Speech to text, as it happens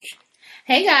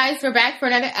Hey guys, we're back for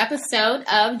another episode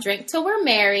of Drink Till We're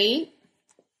Married.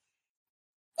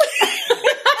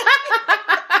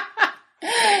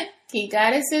 Key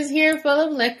Goddess is here full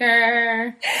of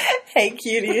liquor. Hey,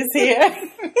 Cutie is here.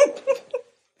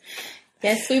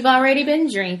 Yes, we've already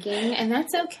been drinking, and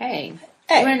that's okay.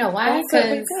 Hey, you want to know why?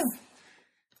 Because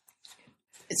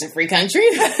it's a free country.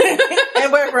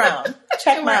 And we're grown.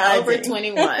 Check my ID. Over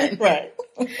 21. Right.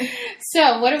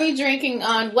 So, what are we drinking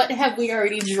on? What have we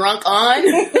already drunk on?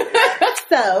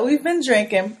 So, we've been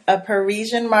drinking a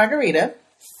Parisian margarita.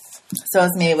 So,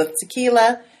 it's made with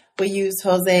tequila. We use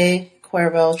Jose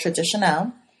Cuervo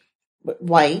Tradicional,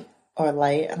 white or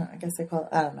light. I guess they call it,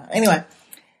 I don't know. Anyway,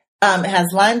 it has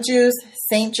lime juice,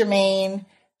 Saint Germain,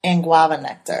 and guava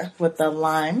nectar with the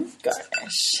lime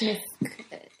garnish.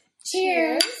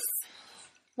 Cheers.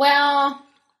 Well,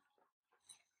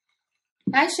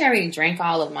 actually, I already drank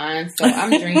all of mine, so I'm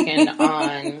drinking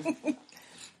on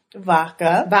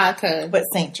Vodka with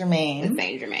Saint Germain.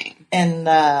 And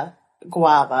the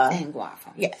guava. And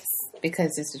guava. Yes.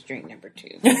 Because this is drink number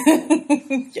 2.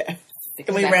 Yes.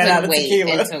 Because we ran out of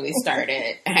tequila until we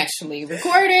started actually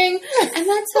recording. And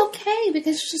that's okay,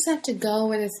 because you just have to go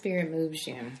where the spirit moves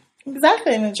you.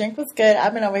 Exactly. And the drink was good.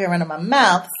 I've been over here running my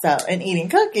mouth, and eating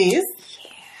cookies.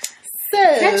 So,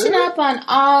 catching up on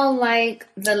all,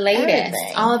 the latest.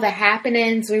 Everything. All the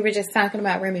happenings. We were just talking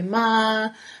about Remy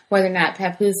Ma, whether or not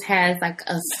Papoose has,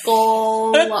 a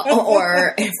skull,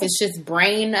 or if it's just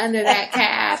brain under that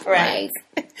cap. Right.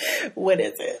 What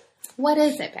is it? What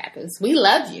is it, Papoose? We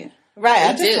love you. Right.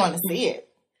 I just want to see it.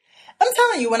 I'm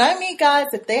telling you, when I meet guys,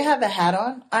 if they have a hat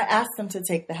on, I ask them to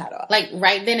take the hat off.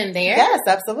 Right then and there? Yes,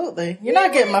 absolutely. You're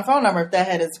not getting my phone number if that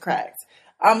head is cracked.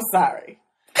 I'm sorry.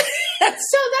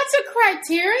 So that's a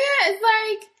criteria?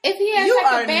 It's if he has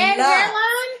a bad hairline?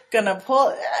 You're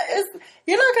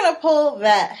not going to pull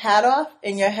that hat off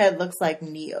and your head looks like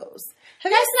Neo's.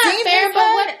 That's not fair,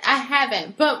 but I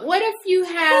haven't. But what if you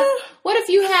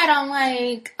had on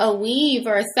a weave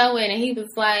or a sew-in and he was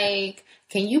like,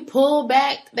 can you pull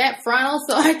back that frontal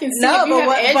so I can see if you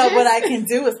have edges? But what I can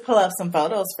do is pull up some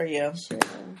photos for you.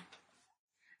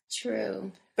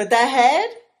 True. But that head,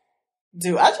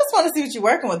 dude, I just want to see what you're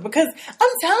working with, because I'm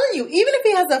telling you, even if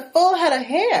he has a full head of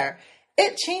hair,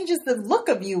 it changes the look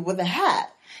of you with a hat.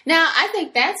 Now, I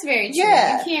think that's very true.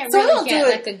 Yeah. You can't really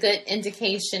get a good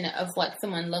indication of what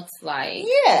someone looks like.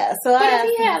 Yeah. So but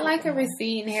if he had a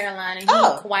receding hairline and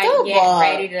he's quite yet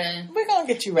ready to... We're going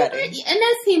to get you ready.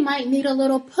 Unless he might need a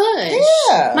little push.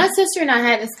 Yeah. My sister and I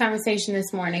had this conversation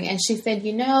this morning, and she said,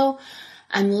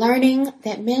 I'm learning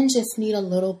that men just need a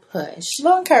little push. A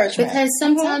little encouragement. Because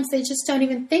sometimes they just don't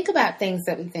even think about things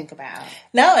that we think about.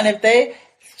 No, and if they...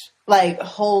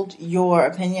 hold your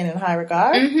opinion in high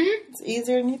regard, it's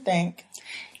easier than you think.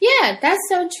 Yeah, that's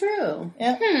so true.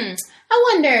 Yeah.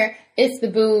 I wonder if the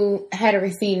boo had a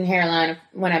receding hairline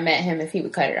when I met him, if he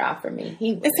would cut it off for me.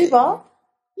 Is he bald?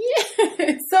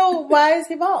 Yeah. So why is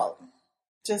he bald?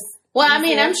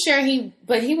 I'm sure he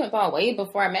went bald way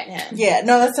before I met him. Yeah,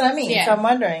 no, that's what I mean. Yeah. So I'm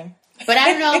wondering. But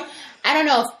I don't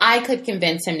know if I could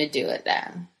convince him to do it,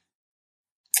 though.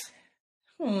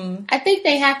 I think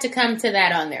they have to come to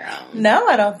that on their own. No,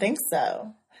 I don't think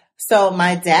so. So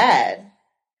my dad,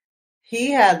 he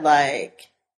had I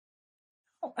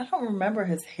don't remember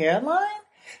his hairline,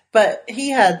 but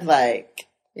he had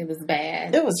it was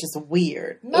bad. It was just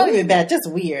weird. Not even bad, just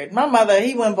weird. My mother,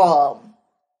 he went bald.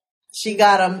 She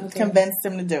got him, convinced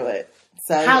him to do it.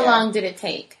 So how long did it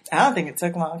take? I don't think it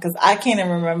took long, because I can't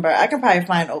even remember. I can probably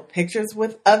find old pictures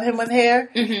of him with hair,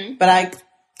 but I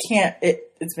can't.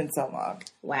 It's been so long.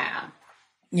 Wow.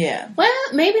 Yeah. Well,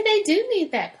 maybe they do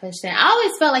need that push then. I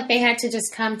always felt like they had to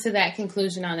just come to that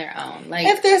conclusion on their own.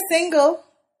 If they're single,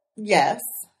 yes.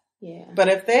 Yeah. But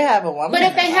if they have a woman. But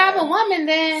if they have a woman,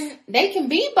 then they can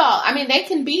be bald. I mean, they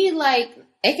can be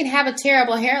they can have a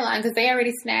terrible hairline because they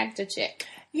already snagged a chick.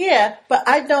 Yeah, but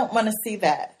I don't want to see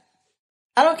that.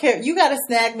 I don't care. You got to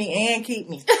snag me and keep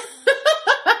me.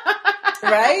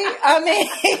 Right? I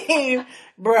mean,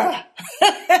 bruh.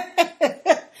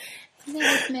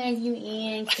 They snag you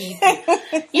and keep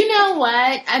you. You know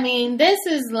what? I mean, this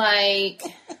is I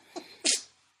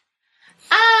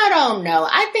don't know.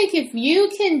 I think if you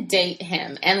can date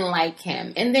him and like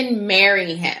him and then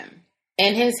marry him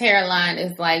and his hairline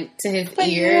is to his ears.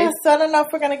 Yes, I don't know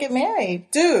if we're going to get married.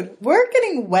 Dude, we're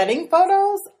getting wedding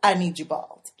photos. I need you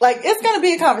bald. It's going to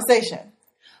be a conversation.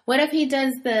 What if he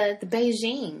does the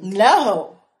Beijing?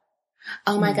 No.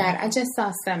 Oh my God. I just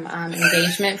saw some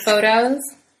engagement photos.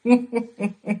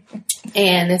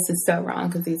 And this is so wrong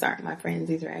because these aren't my friends.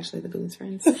 These are actually the booze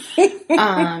friends.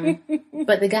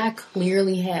 But the guy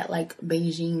clearly had like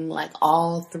Beijing like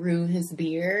all through his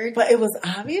beard. But it was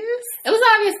obvious? It was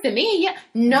obvious to me. Yeah.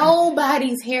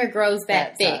 Nobody's hair grows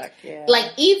that thick. Dark, yeah.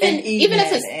 Like even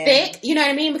if it's thick, you know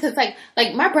what I mean? Because like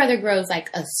my brother grows like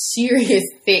a serious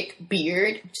thick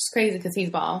beard, which is crazy because he's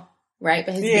bald, right?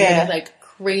 But his beard is like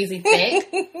crazy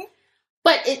thick.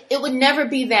 But it would never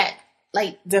be that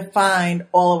like defined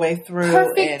all the way through,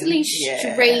 perfectly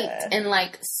straight and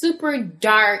like super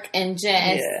dark and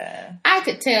just I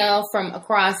could tell from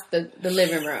across the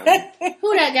living room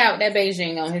who that guy with that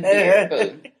Beijing on his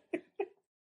beard.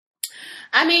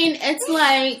 I mean, it's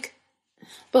like,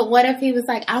 but what if he was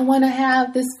like, I want to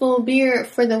have this full beard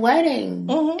for the wedding,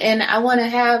 and I want to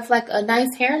have like a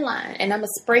nice hairline, and I'm gonna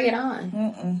spray it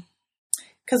on.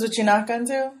 Because what you're not gonna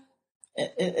do,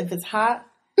 if it's hot,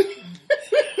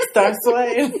 start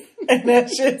sweating, and that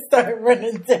shit start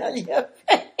running down your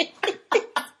face.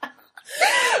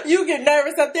 You get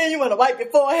nervous up there, you want to wipe your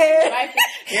forehead.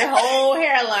 Your whole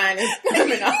hairline is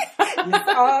coming off.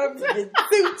 Your arms, your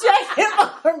suit jacket,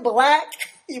 arm black.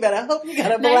 You better hope you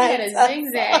got a black. You had a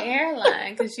zigzag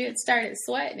hairline because you had started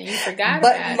sweating and you forgot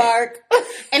about Button mark.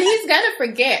 And he's gonna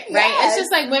forget, right? Yes. It's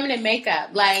just like women in makeup.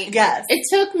 Like, yes. It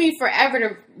took me forever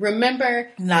to remember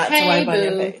not to wipe on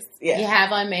your face. Yeah. You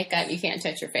have on makeup, you can't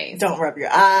touch your face. Don't rub your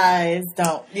eyes.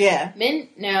 Men,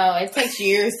 no, it takes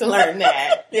years to learn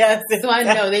that. Yes. So I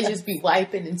know they just be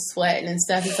wiping and sweating and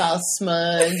stuff. It's all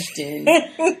smudged and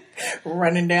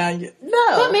running down your... No.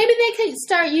 But maybe they could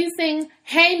start using,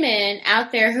 hey men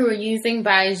out there who are using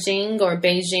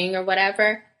Beijing or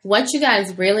whatever, what you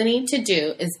guys really need to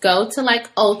do is go to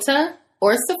like Ulta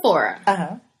or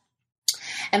Sephora.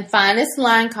 And find this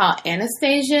line called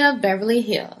Anastasia Beverly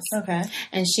Hills. Okay.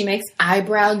 And she makes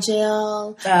eyebrow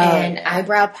gel and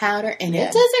eyebrow powder, and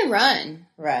it doesn't run.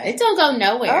 Right. It don't go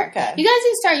nowhere. Okay. You guys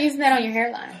need to start using that on your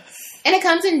hairline. And it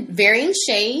comes in varying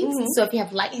shades. So if you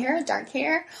have light hair, dark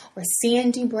hair, or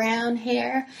sandy brown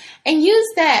hair, and use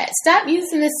that. Stop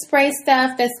using this spray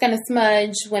stuff that's going to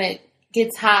smudge when it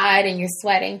gets hot and you're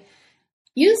sweating.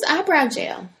 Use eyebrow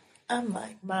gel. I'm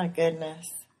like, my goodness.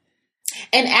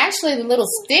 And actually, the little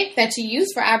stick that you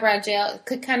use for eyebrow gel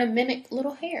could kind of mimic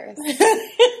little hairs.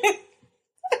 I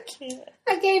can't.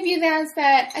 I gave you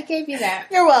that.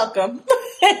 You're welcome.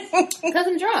 Because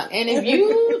I'm drunk. And if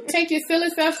you take your silly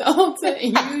self to Ulta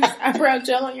and use eyebrow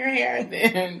gel on your hair,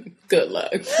 then good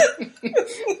luck.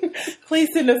 Please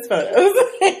send us photos.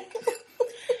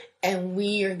 And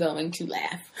we are going to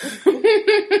laugh.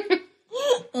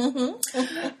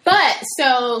 But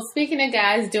so speaking of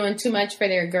guys doing too much for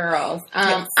their girls,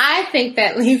 I think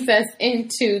that leads us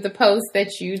into the post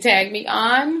that you tagged me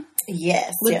on.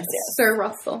 Yes, with Sir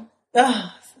Russell.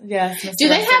 Oh, yes. Do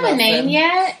they have a name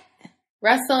yet?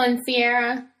 Russell and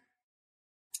Sierra?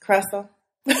 Cressel.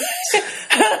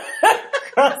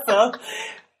 Cressel.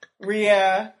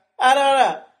 Rhea. I don't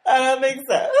know. I don't think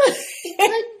so. It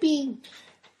could be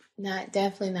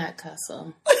definitely not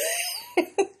Cussel.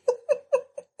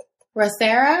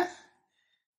 Rossera?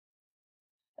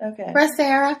 Okay.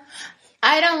 Rossera.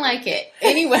 I don't like it.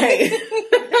 Anyway.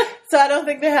 So I don't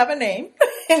think they have a name.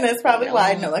 And that's probably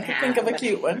why. No, I can think of a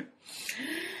cute one.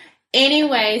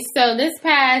 Anyway, so this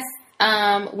past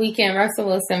weekend, Russell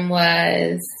Wilson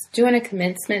was doing a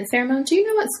commencement ceremony. Do you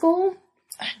know what school?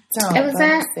 I don't. It was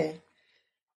at?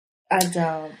 I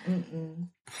don't. Mm-mm.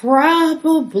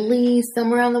 Probably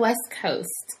somewhere on the West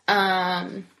Coast.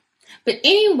 But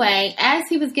anyway, as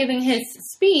he was giving his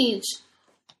speech,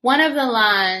 one of the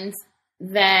lines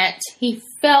that he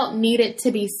felt needed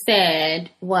to be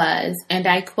said was, and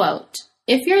I quote,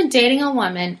 "If you're dating a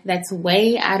woman that's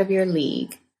way out of your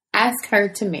league, ask her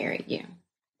to marry you."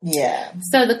 Yeah.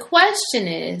 So the question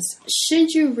is,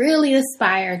 should you really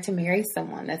aspire to marry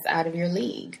someone that's out of your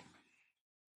league?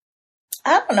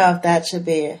 I don't know if that should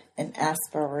be an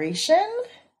aspiration.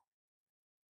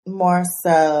 More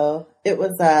so, it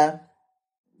was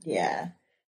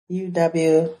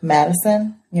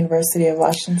UW-Madison, University of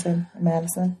Washington,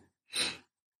 Madison.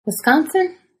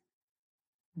 Wisconsin?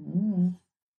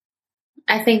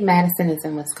 I think Madison is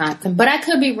in Wisconsin, but I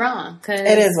could be wrong.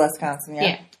 It is Wisconsin,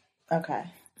 yeah. Okay.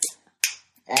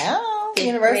 Oh,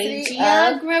 University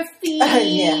Geography.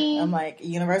 Yeah, I'm like,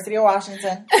 University of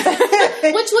Washington.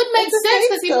 Which would make sense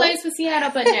because he plays for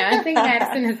Seattle, but no, I think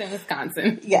Madison is in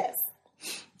Wisconsin. Yes.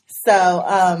 So,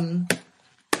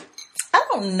 I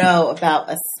don't know about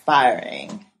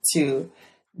aspiring to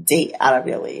date out of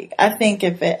your league. I think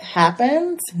if it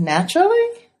happens naturally,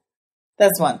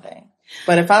 that's one thing.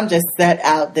 But if I'm just set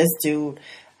out, this dude,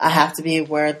 I have to be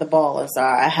where the ballers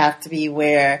are. I have to be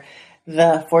where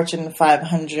the Fortune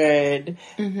 500,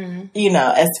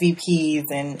 SVPs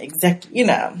and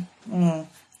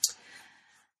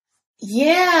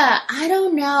Yeah, I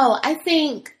don't know. I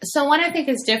think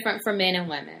it's different for men and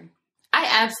women. I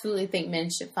absolutely think men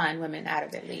should find women out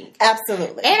of their league.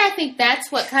 Absolutely. And I think that's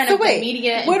what kind of the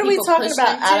media and what are we talking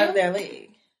about out of their their league?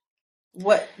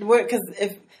 Because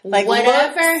if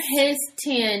whatever his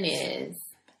 10 is.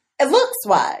 Looks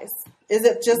wise. Is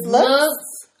it just looks?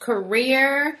 Looks,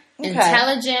 career,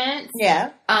 intelligence,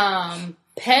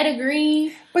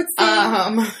 pedigree. But see,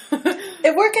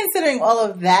 if we're considering all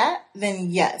of that,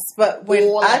 then yes. But when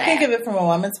I think of it from a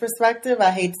woman's perspective,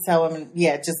 I hate to tell women,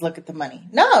 just look at the money.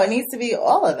 No, it needs to be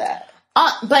all of that.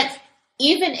 But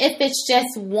even if it's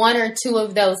just one or two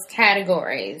of those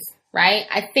categories, right?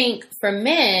 I think for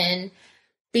men,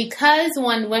 because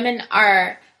women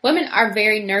are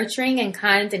very nurturing and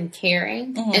kind and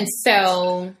caring. Mm-hmm. And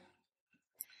so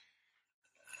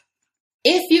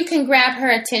if you can grab her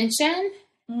attention,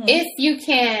 if you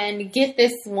can get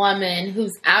this woman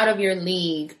who's out of your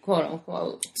league, quote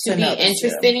unquote, to be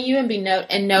interested in you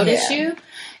and notice you,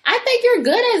 I think you're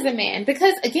good as a man.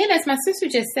 Because again, as my sister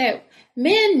just said,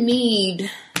 men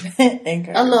need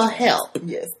a little help.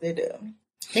 Yes, they do.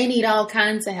 They need all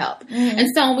kinds of help. Mm-hmm. And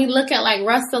so when we look at like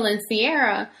Russell and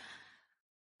Ciara,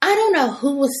 I don't know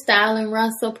who was styling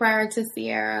Russell prior to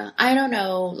Ciara. I don't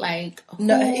know, like...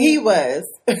 No, he was.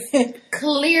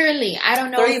 Clearly. I don't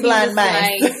know if he was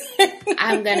like,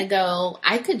 I'm going to go...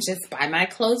 I could just buy my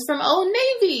clothes from Old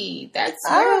Navy. That's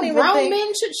where grown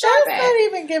men should shop at. That's not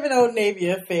even giving Old Navy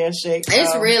a fair shake.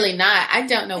 It's really not. I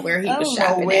don't know where he was shopping at. I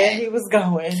don't know where he was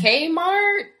going.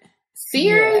 Kmart?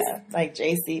 Sears? Yeah, like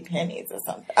J.C. Penney's or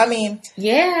something. I mean...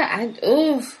 Yeah,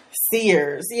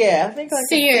 Sears. Yeah, I think like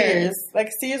Sears. Like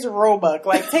Sears Roebuck.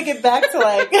 Like, take it back to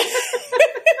like...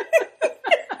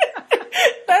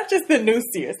 Not just the new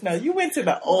Sears. No, you went to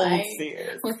the old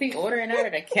Sears. Was he ordering out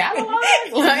of the catalog?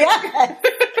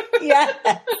 Yes.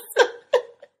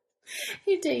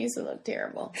 He did used to look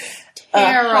terrible.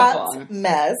 Terrible. A hot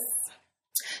mess.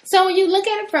 So when you look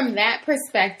at it from that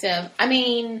perspective, I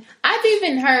mean, I've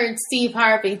even heard Steve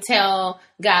Harvey tell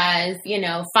guys,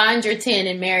 find your 10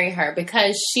 and marry her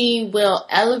because she will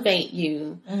elevate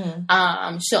you.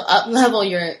 Mm-hmm. She'll up-level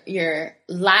your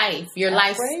life, your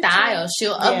lifestyle.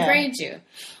 She'll upgrade you,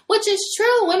 which is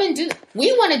true. Women do.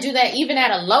 We want to do that even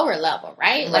at a lower level,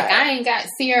 right? Like I ain't got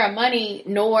Ciara money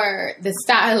nor the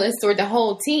stylist or the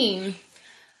whole team.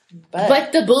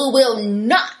 But the boo will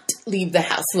not leave the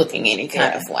house looking any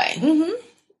kind of way. Mm-hmm.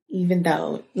 Even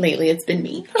though lately it's been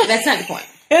me. That's not the point.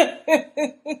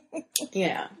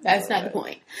 That's not the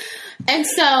point. And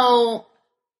so,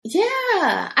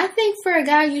 I think for a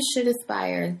guy, you should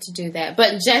aspire to do that.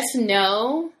 But just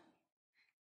know,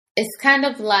 it's kind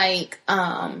of like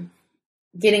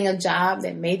getting a job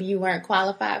that maybe you weren't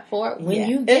qualified for. When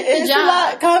you get the job, a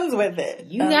lot comes with it.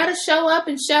 You got to show up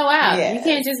and show out. Yes. You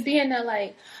can't just be in there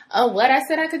like, oh, what? I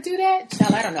said I could do that?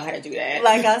 Child, I don't know how to do that.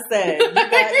 Like I said,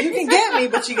 you can get me,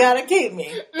 but you got to keep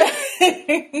me.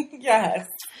 Yes.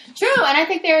 True, and I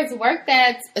think there's work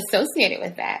that's associated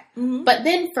with that. Mm-hmm. But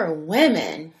then for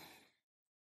women...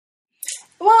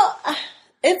 Well,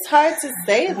 it's hard to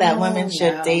say that women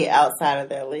should date outside of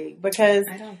their league because...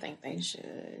 I don't think they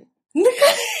should.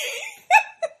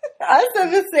 I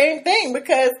said the same thing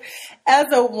because as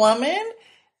a woman,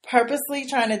 purposely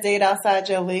trying to date outside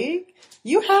your league,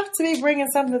 you have to be bringing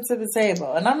something to the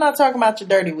table. And I'm not talking about your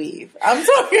dirty weave. I'm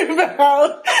talking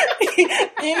about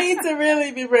you need to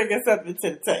really be bringing something to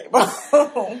the table.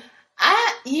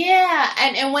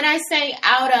 And when I say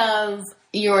out of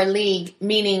your league,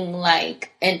 meaning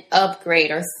like an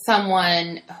upgrade or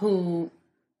someone who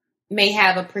may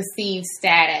have a perceived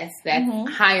status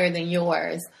that's higher than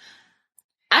yours,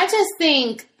 I just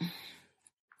think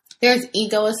there's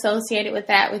ego associated with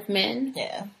that with men.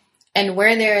 Yeah. And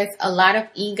where there's a lot of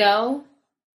ego,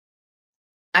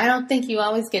 I don't think you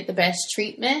always get the best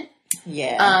treatment.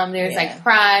 Yeah. There's like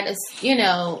pride, in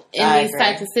these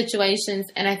types of situations.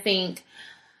 And I think,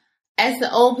 as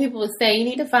the old people would say, you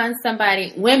need to find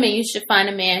somebody, women, you should find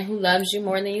a man who loves you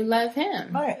more than you love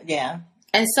him. Yeah.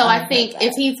 And so I think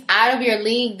if he's out of your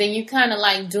league, then you kind of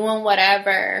like doing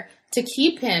whatever to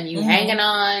keep him. You hanging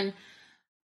on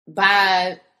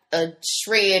by a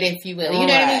shred, if you will. You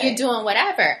know what I mean? You're doing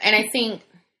whatever. And I think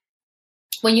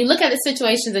when you look at the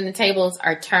situations and the tables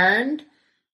are turned,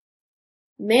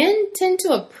 men tend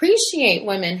to appreciate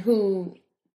women who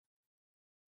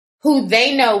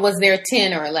they know was their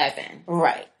 10 or 11.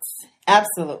 Right.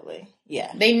 Absolutely.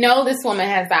 Yeah. They know this woman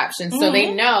has options, so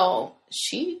they know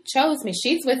she chose me.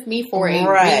 She's with me for a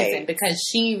reason because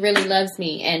she really loves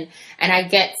me and I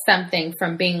get something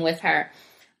from being with her.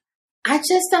 I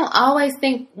just don't always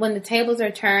think when the tables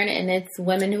are turned and it's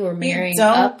women who are marrying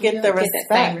up, get you the don't respect. get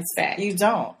that same respect. You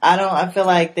don't. I feel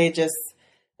like they just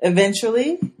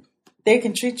eventually they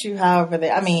can treat you however they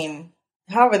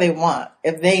want.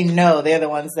 If they know they're the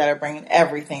ones that are bringing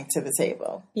everything to the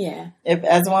table. Yeah. If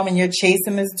as a woman you're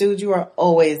chasing this dude, you are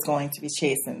always going to be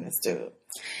chasing this dude.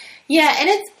 Yeah, and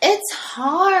it's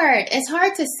hard. It's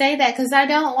hard to say that because I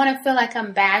don't want to feel like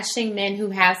I'm bashing men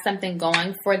who have something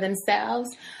going for themselves.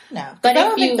 No, but I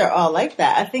don't think they're all like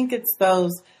that. I think it's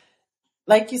those,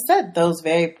 like you said, those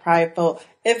very prideful.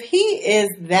 If he is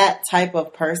that type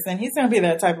of person, he's going to be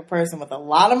that type of person with a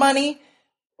lot of money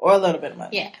or a little bit of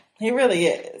money. Yeah. He really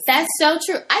is. That's so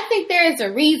true. I think there is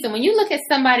a reason. When you look at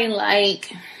somebody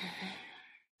like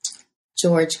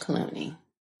George Clooney,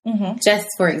 just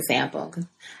for example,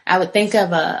 I would think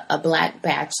of a black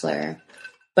bachelor,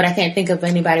 but I can't think of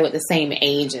anybody with the same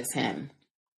age as him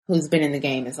who's been in the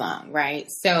game as long, right?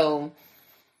 So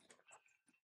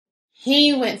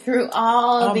he went through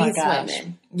all these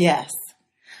women. Yes.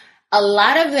 A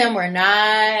lot of them were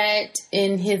not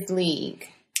in his league.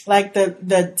 Like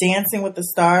the Dancing with the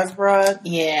Stars broad?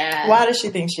 Yeah. Why does she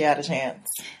think she had a chance?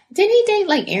 Didn't he date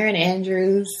like Erin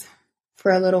Andrews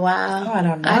for a little while? Oh, I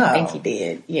don't know. I think he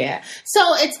did. Yeah.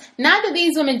 So it's not that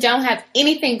these women don't have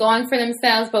anything going for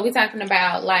themselves, but we're talking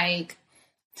about like,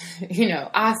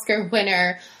 Oscar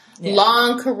winner,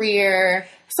 long career.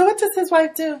 So what does his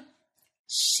wife do?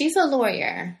 She's a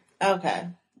lawyer. Okay.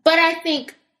 But I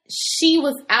think she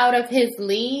was out of his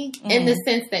league in the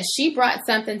sense that she brought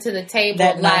something to the table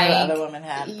that like none other women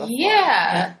had before.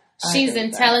 Yeah. She's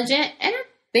intelligent and I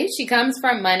think she comes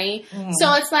from money.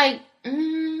 So it's like,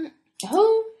 who?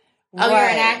 Oh, you're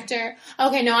an actor?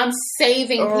 Okay, no, I'm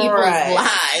saving people's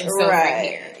lives over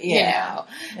here. Yeah.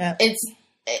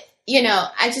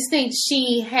 I just think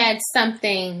she had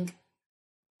something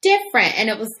different and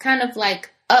it was kind of like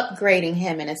upgrading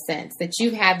him in a sense that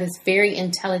you have this very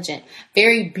intelligent,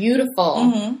 very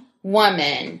beautiful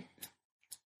woman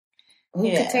who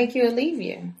could take you or leave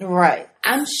you. Right.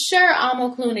 I'm sure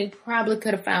Alma Clooney probably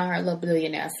could have found her a little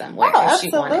billionaire somewhere if she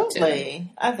wanted to.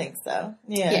 I think so.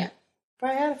 Yeah.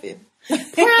 Probably had a few. Probably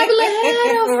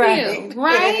had a few,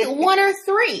 right? 1 or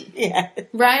 3. Yeah.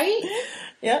 Right?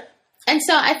 Yep. And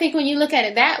so I think when you look at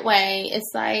it that way,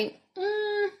 it's like,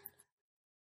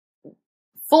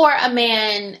 for a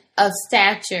man of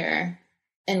stature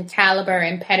and caliber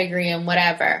and pedigree and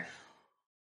whatever,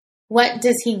 what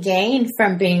does he gain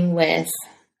from being with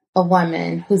a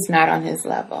woman who's not on his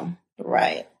level?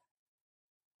 Right.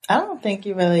 I don't think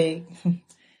you really,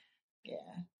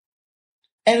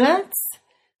 And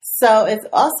so it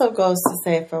also goes to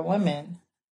say for women,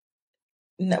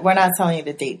 we're not telling you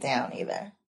to date down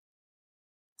either.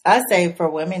 I say for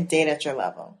women, date at your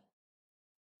level.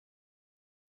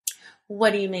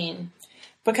 What do you mean?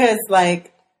 Because,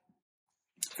 like,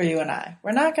 for you and I,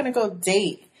 we're not going to go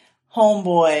date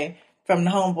homeboy from the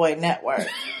Homeboy Network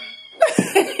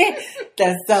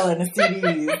that's selling the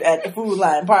CDs at the Food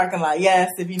Line parking lot. Yes,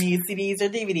 if you need CDs or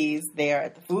DVDs, they are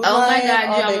at the Food Line. Oh my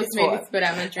God, you almost made me spit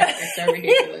out my drink. It's so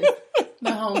ridiculous. The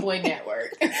Homeboy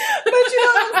Network. But you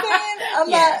know what I'm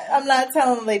saying? I'm not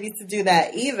telling ladies to do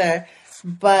that either.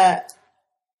 But,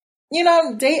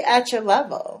 date at your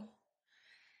level.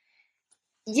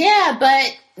 Yeah,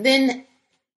 but then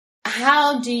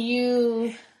how do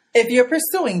you... If you're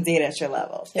pursuing, date at your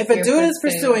level. If a dude is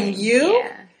pursuing you,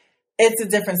 it's a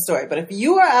different story. But if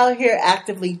you are out here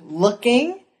actively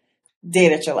looking,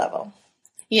 date at your level.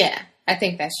 Yeah, I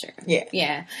think that's true. Yeah.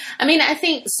 Yeah. I mean, I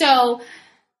think so.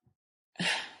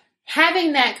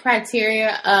 Having that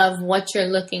criteria of what you're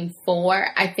looking for,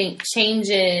 I think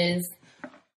changes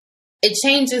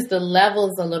the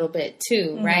levels a little bit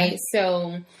too, right?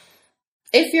 So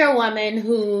if you're a woman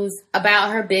who's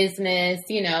about her business,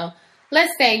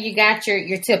 let's say you got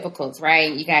your typicals,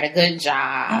 right? You got a good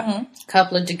job,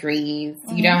 couple of degrees,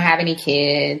 you don't have any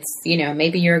kids,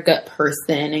 maybe you're a good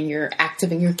person and you're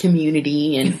active in your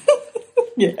community and,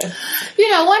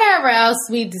 whatever else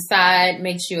we decide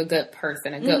makes you a good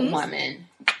person, a good woman.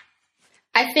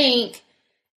 I think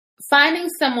finding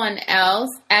someone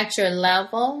else at your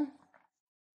level,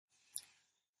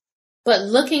 but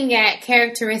looking at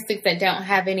characteristics that don't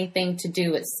have anything to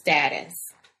do with status.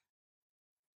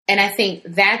 And I think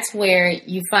that's where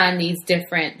you find these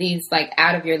like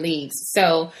out of your leagues.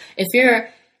 So if you're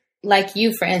like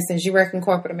you, for instance, you work in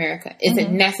corporate America, is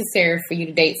it necessary for you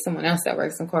to date someone else that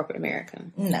works in corporate America?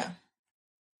 No.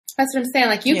 That's what I'm saying.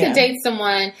 Like you could date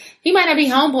someone, he might not be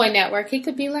Homeboy Network. He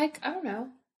could be like, I don't know,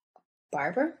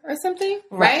 barber or something,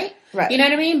 right? Right. You know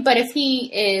what I mean? But if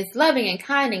he is loving and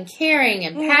kind and caring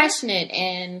and passionate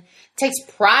and takes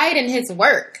pride in his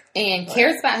work and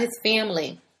cares about his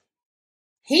family,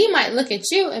 he might look at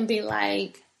you and be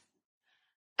like,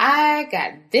 I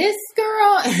got this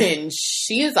girl and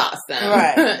she is awesome.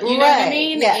 Right. You know what I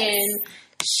mean? Yes. And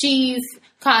she's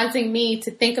causing me to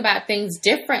think about things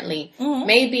differently.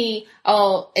 Maybe,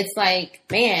 it's like,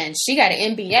 man, she got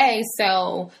an MBA,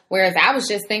 so whereas I was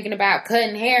just thinking about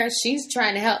cutting hair, she's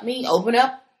trying to help me open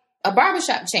up a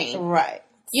barbershop chain. Right.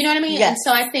 You know what I mean? Yes. And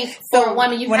so I think for a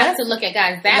woman, you have to look at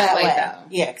guys that way, though.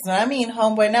 Yeah, because when I mean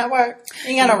Homeboy Network,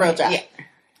 he ain't got no real job. Yeah.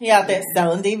 He out there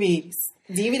selling CDs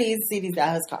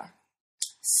out his car.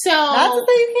 So not to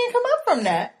say you can't come up from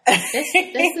that.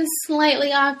 this is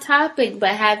slightly off topic, but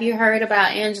have you heard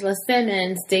about Angela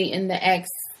Simmons dating the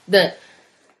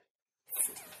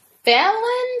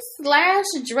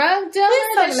felon/drug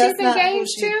dealer that she's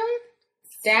engaged to?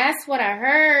 That's what I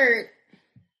heard.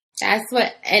 That's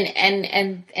what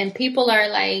and people are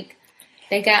like,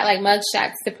 they got like mug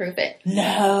shots to prove it.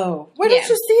 No, where did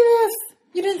you see this?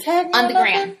 You didn't tag me on the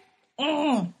gram.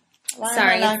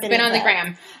 Sorry, it's been on the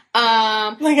gram.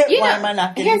 Why am I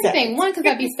not getting here's the thing. One, because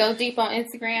I'd be so deep on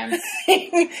Instagram.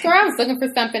 Girl, I was looking for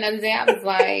something the other day. I was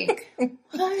like,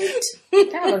 what?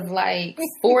 That was like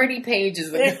 40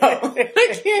 pages ago. I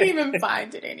can't even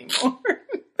find it anymore.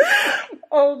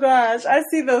 Oh, gosh. I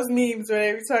see those memes where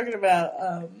they were talking about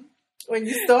when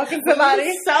you're stalking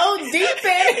somebody. So deep in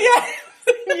it.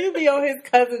 You be on his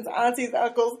cousin's, auntie's,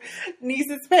 uncle's,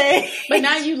 niece's page. But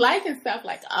now you liking stuff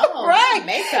like,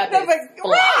 makeup is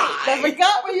right. I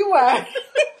forgot where you were.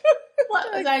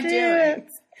 What was I doing?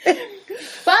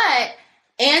 But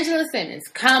Angela Simmons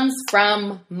comes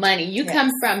from money. You come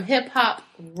from hip-hop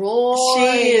royalty.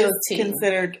 She is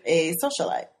considered a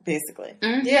socialite, basically.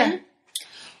 Mm-hmm. Yeah.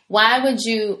 Why would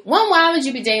you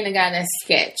be dating a guy that's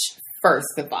sketch,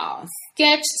 first of all?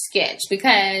 Sketch.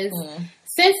 Because...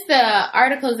 since the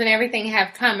articles and everything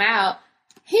have come out,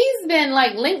 he's been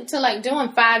like linked to like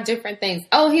doing 5 different things.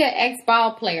 Oh, he's an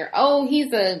ex-ball player. Oh,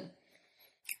 he's a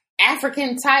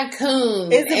African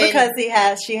tycoon. Is it because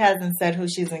she hasn't said who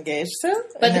she's engaged to?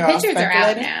 But the pictures are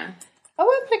out now. Oh,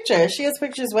 what picture? She has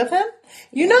pictures with him?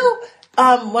 You know,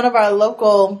 one of our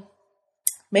local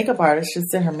makeup artists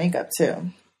just did her makeup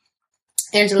too.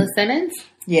 Angela Simmons?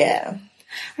 Yeah.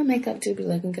 Her makeup do be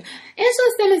looking good. Angela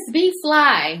Simmons be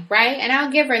fly, right? And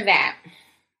I'll give her that.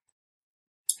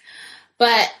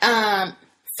 But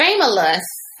Famous,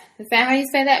 is that how you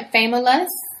say that? Famous?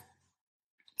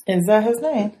 Is that his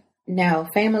name? No,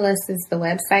 Famous is the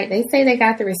website. They say they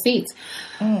got the receipts.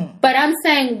 But I'm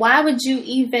saying, why would you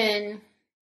even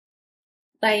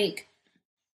like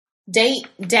date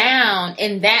down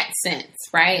in that sense,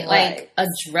 right? Like a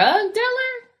drug dealer?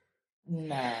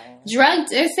 No.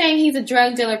 They're saying he's a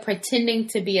drug dealer pretending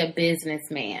to be a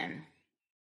businessman.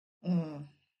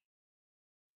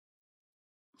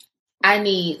 I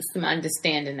need some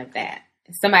understanding of that.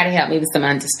 Somebody help me with some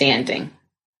understanding.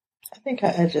 I think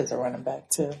her edges are running back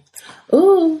too.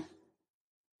 Ooh.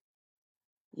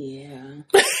 Yeah.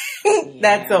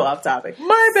 That's so off topic.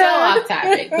 My bad. So off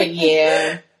topic, but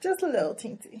yeah. Just a little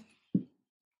teensy.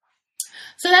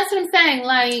 So that's what I'm saying.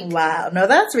 Like, wow. No,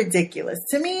 that's ridiculous.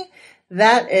 To me,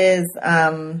 that is,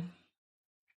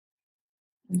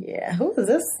 yeah, who is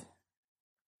this?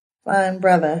 Fine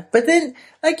brother. But then,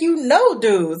 like,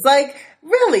 dudes. Like,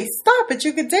 really, stop it.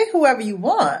 You can date whoever you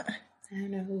want. I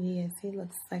don't know who he is. He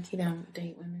looks like he don't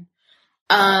date women.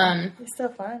 He's still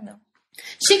fine, though.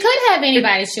 She could have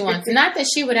anybody she wants. Not that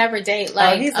she would ever date,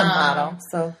 like... Oh, he's a model,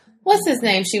 so... What's his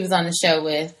name she was on the show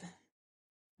with?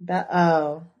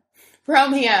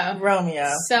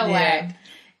 Romeo. So whack.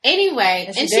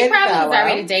 Anyway, and she probably was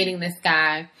already dating this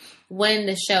guy when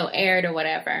the show aired or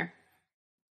whatever.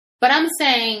 But I'm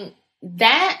saying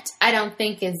that I don't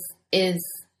think is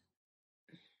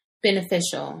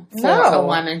beneficial for a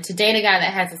woman to date a guy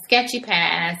that has a sketchy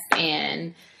past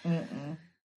and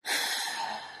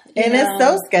it's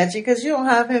so sketchy because you don't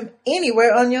have him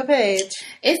anywhere on your page.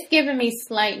 It's giving me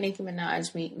slight Nicki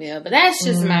Minaj Meek Mill, but that's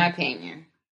just my opinion.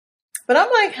 But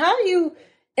I'm like, how you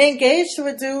engaged to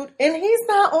a dude and he's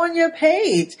not on your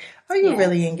page? Are you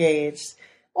really engaged?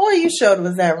 All you showed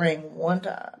was that ring one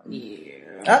time.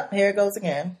 Yeah. Oh, here it goes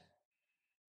again.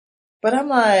 But I'm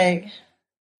like...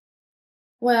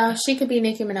 Well, she could be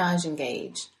Nicki Minaj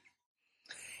engaged.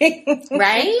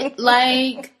 Right?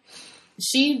 Like,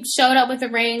 she showed up with a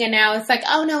ring and now it's like,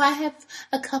 oh no, I have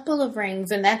a couple of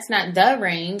rings and that's not the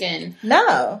ring. And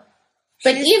no.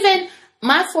 But even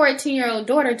my 14-year-old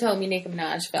daughter told me Nicki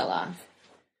Minaj fell off.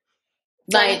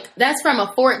 Like, that's from a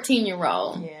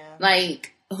 14-year-old. Yeah.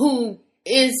 Like, who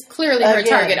is clearly her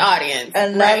target audience.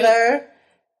 Another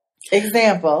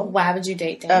example. Why would you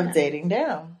date down? Of dating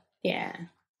down. Yeah.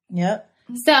 Yep.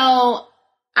 So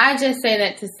I just say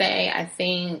that to say, I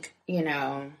think,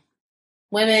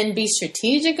 women, be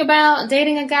strategic about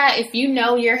dating a guy. If you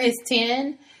know you're his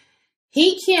 10,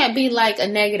 he can't be like a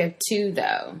 -2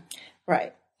 though.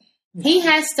 Right. He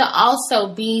has to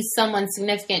also be someone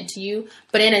significant to you,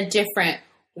 but in a different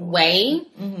way.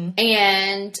 Mm-hmm.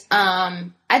 And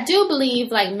I do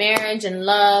believe like marriage and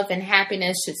love and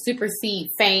happiness should supersede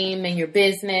fame and your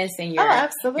business and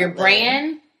your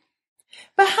brand.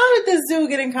 But how did this dude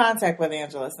get in contact with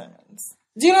Angela Simmons?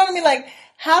 Do you know what I mean? Like,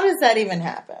 how does that even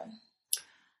happen?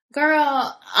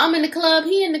 Girl, I'm in the club,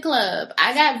 he in the club.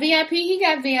 I got VIP, he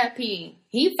got VIP.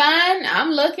 He fine,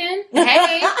 I'm looking.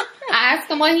 Hey, I ask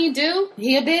him what he do.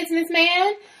 He a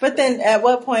businessman. But then at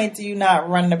what point do you not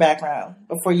run the background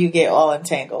before you get all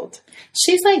entangled?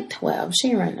 She's like 12. She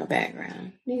ain't running no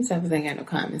background. These others ain't got no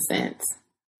common sense.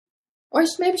 Or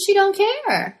maybe she don't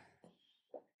care.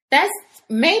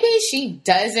 Maybe she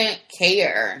doesn't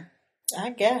care.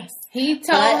 I guess. He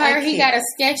told her he got a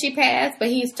sketchy past, but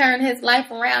he's turned his life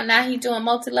around. Now he's doing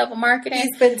multi-level marketing.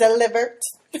 He's been delivered.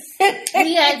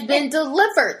 He has been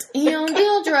delivered. He don't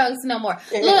deal drugs no more.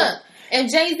 Look, if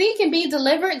Jay-Z can be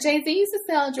delivered, Jay-Z used to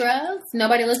sell drugs.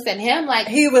 Nobody looks at him like...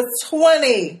 He was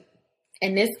 20.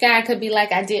 And this guy could be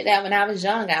like, I did that when I was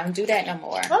young. I don't do that no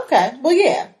more. Okay. Well,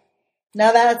 yeah.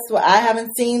 Now that's what I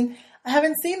haven't seen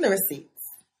the receipts.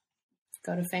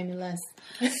 Go to Famous.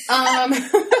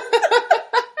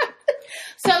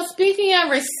 So speaking of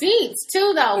receipts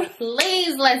too, though,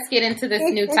 please let's get into this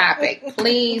new topic.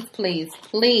 Please, please,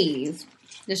 please.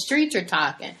 The streets are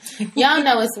talking. Y'all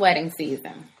know it's wedding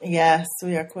season. Yes,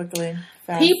 we are quickly.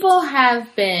 People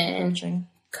have been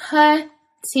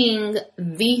cutting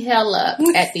the hell up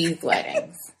at these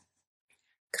weddings.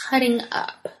 Cutting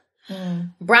up.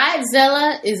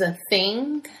 Bridezilla is a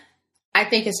thing. I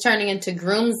think it's turning into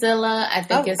Groomzilla. I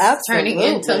think it's turning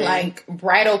into like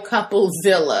bridal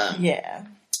couplezilla. Yeah.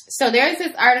 So there's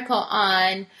this article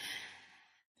on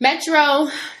Metro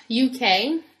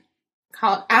UK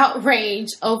called Outrage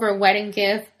Over Wedding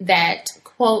Gift that,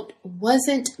 quote,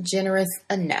 wasn't generous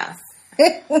enough.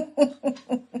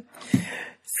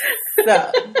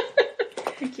 So,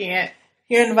 I can't.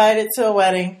 You're invited to a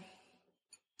wedding.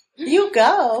 You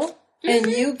go and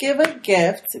you give a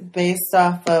gift based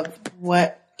off of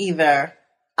what either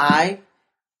I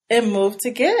am moved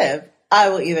to give. I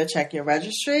will either check your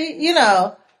registry,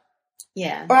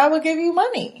 yeah, or I will give you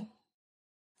money.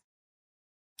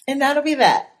 And that'll be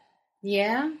that.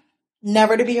 Yeah.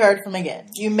 Never to be heard from again.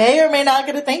 You may or may not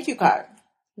get a thank you card.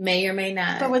 May or may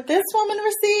not. But what this woman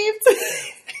received.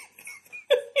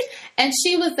 And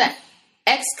she was an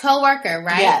ex-coworker,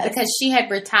 right? Yes. Because she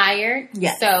had retired.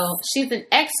 Yes. So she's an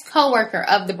ex-coworker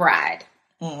of the bride.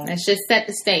 Let's just set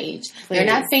the stage. Please. They're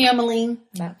not family.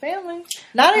 Not family.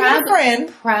 Not even friend.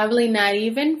 Probably not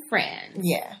even friends.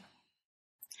 Yeah.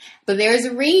 But there's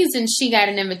a reason she got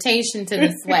an invitation to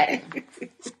this wedding.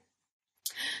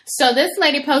 So this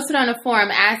lady posted on a forum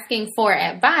asking for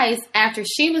advice after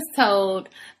she was told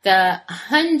the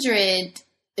 100,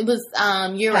 it was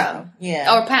euro. Pound.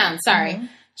 Yeah. Or pound, sorry. Mm-hmm.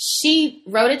 She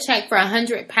wrote a check for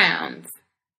 100 pounds.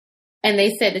 And they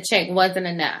said the check wasn't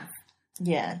enough.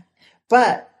 Yeah.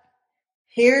 But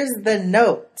here's the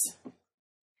note.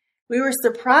 We were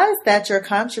surprised that your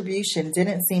contribution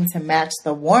didn't seem to match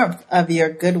the warmth of your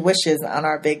good wishes on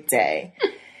our big day.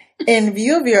 In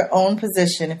view of your own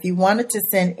position, if you wanted to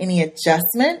send any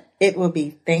adjustment, it will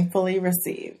be thankfully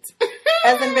received.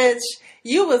 As in, bitch,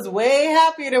 you was way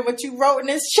happier than what you wrote in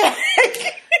this check.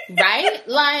 Right?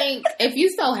 Like, if you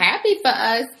so happy for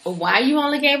us, why you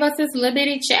only gave us this little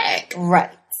bitty check?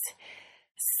 Right.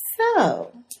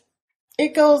 So,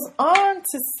 it goes on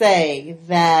to say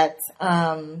that,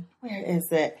 where is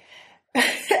it?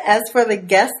 As for the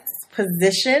guest's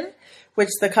position, which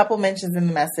the couple mentions in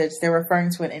the message, they're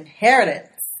referring to an inheritance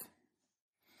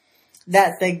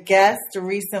that the guest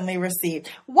recently received.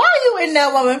 Why are you in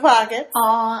that woman's pocket?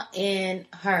 All in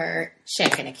her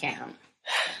checking account.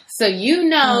 So you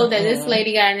know that this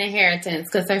lady got an inheritance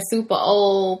because her super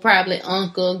old, probably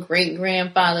uncle,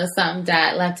 great-grandfather, something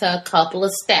died, left her a couple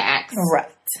of stacks. Right.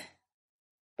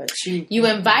 But you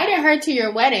invited her to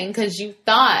your wedding because you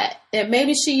thought that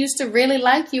maybe she used to really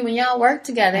like you when y'all worked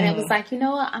together. And it was like, you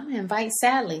know what? I'm going to invite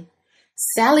Sally.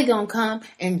 Sally going to come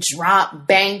and drop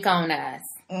bank on us.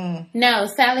 No,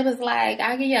 Sally was like,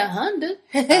 I'll give you $100.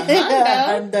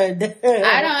 $100.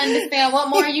 I don't understand what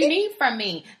more you need from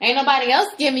me. Ain't nobody else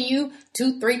giving you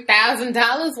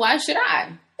 $2,000-$3,000. Why should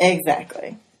I?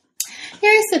 Exactly.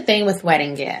 Here's the thing with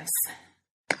wedding gifts.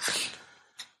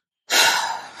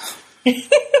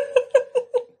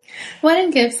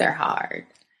 Wedding gifts are hard.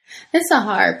 It's a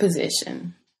hard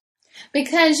position.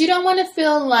 Because you don't want to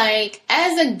feel like,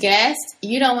 as a guest,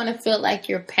 you don't want to feel like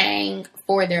you're paying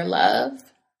for their love,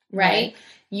 right?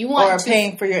 You want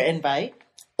paying for your invite.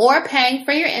 Or paying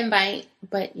for your invite.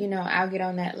 But, I'll get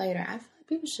on that later. I feel like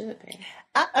people should pay.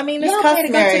 I mean, it's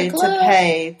customary to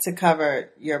pay to cover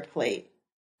your plate.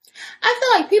 I feel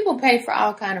like people pay for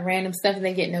all kind of random stuff that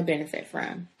they get no benefit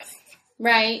from.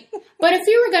 Right? But if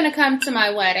you were going to come to my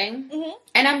wedding,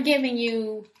 and I'm giving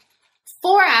you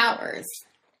 4 hours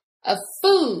of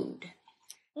food,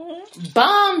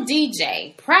 bomb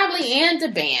DJ, probably and a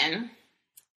band,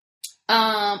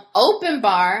 open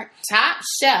bar, top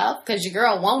shelf, because your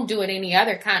girl won't do it any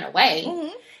other kind of way.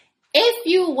 If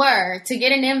you were to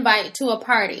get an invite to a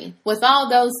party with all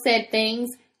those said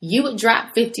things, you would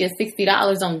drop $50 or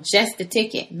 $60 on just the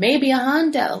ticket. Maybe a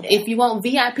hundo if you want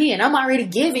VIP. And I'm already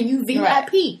giving you VIP.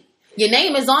 Right. Your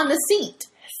name is on the seat.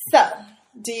 So,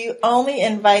 do you only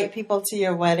invite people to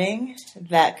your wedding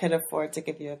that could afford to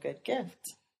give you a good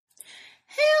gift?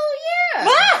 Hell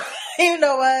yeah. You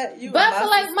know what? But for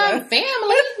my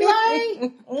family,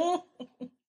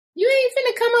 you ain't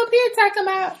finna come up here talking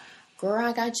about, girl,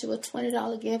 I got you a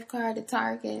 $20 gift card to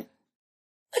Target.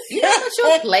 You know what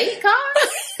your plate costs?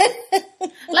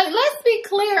 Let's be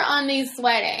clear on these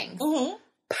weddings.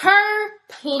 Per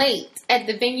plate at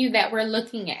the venue that we're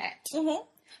looking at,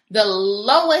 the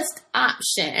lowest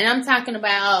option, and I'm talking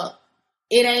about,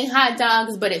 it ain't hot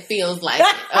dogs, but it feels like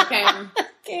it, okay?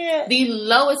 The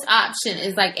lowest option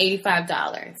is like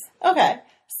 $85. Okay.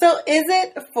 So is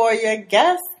it for your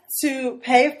guests to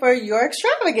pay for your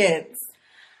extravagance?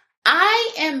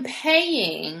 I am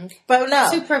paying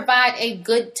to provide a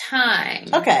good time.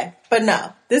 Okay, but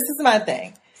no. This is my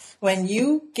thing. When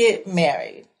you get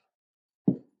married,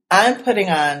 I'm putting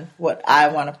on what I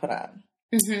want to put on.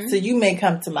 So you may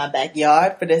come to my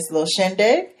backyard for this little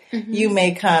shindig. You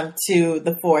may come to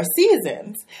the Four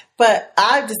Seasons. But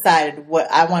I've decided what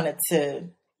I wanted to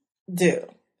do.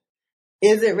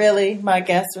 Is it really my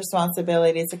guest's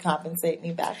responsibility to compensate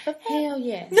me back for that? Hell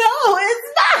yes. No,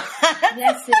 it's not.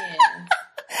 Yes, it is.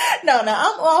 No,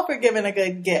 I'm all for giving a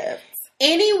good gift.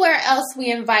 Anywhere else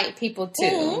we invite people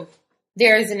to,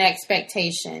 there is an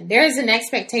expectation. There is an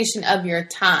expectation of your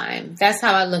time. That's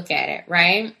how I look at it,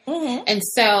 right? And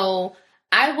so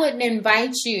I wouldn't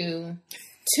invite you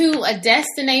to a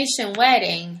destination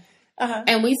wedding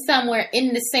and we somewhere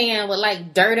in the sand with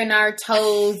like dirt in our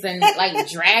toes and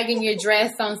like dragging your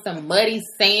dress on some muddy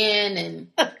sand. And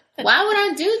why would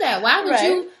I do that? Why would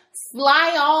you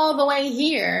fly all the way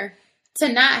here to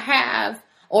not have,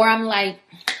 or I'm like,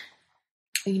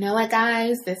 you know what,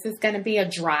 guys, this is going to be a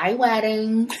dry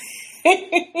wedding.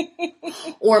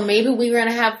 Or maybe we're going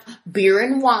to have beer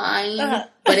and wine,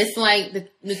 but it's like the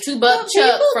 $2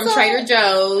 chuck from Trader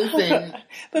Joe's.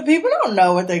 But people don't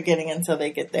know what they're getting until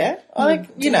they get there. Or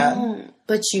you know.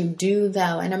 But you do,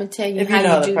 though. And I'm going to tell you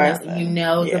how you do know. You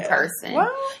know the person.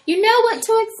 Well, you know what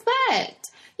to expect.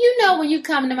 You know when you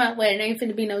come to my wedding, ain't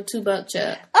finna be no $2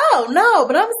 chuck. Oh, no,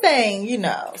 but I'm saying,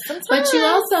 sometimes. But you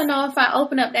also know if I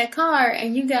open up that card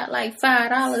and you got like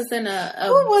 $5 in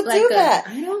who would do that?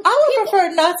 I would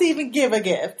prefer not to even give a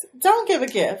gift. Don't give a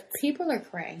gift. People are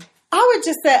cray. I would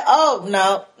just say,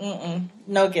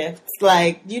 no gifts.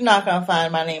 Like, you're not going to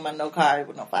find my name on no card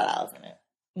with no $5 in it.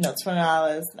 No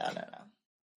 $20. No.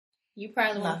 You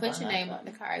probably won't put your name on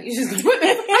the card. You just put $5 in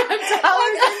there.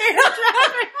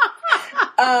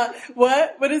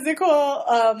 What is it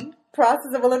called?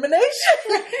 Process of elimination.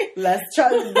 Let's go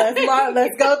through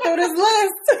this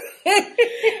list.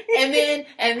 and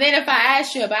then if I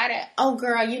ask you about it, oh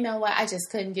girl, you know what? I just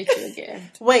couldn't get you a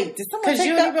gift. Wait, did someone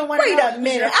take that? Wait a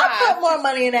minute. I put more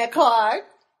money in that card.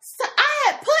 So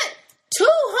I had put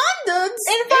 $200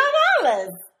 and $5.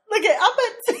 Look at, I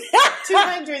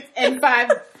put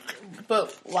 $205.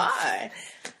 But why?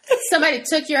 Somebody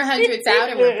took your hundreds out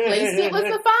and replaced it with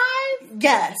a 5?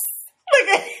 Yes.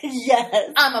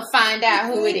 Yes. I'm going to find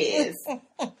out who it is.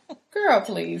 Girl,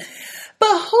 please.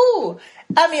 But who?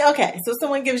 I mean, okay, so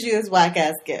someone gives you this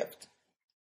whack-ass gift.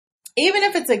 Even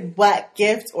if it's a whack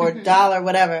gift or dollar,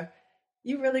 whatever,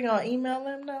 you really going to email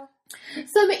them, though?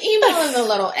 So the email is a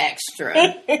little extra.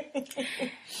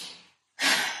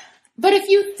 But if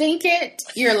you think it,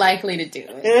 you're likely to do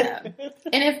it.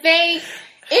 And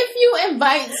if you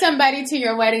invite somebody to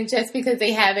your wedding just because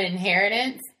they have an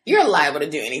inheritance, you're liable to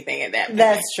do anything at that point.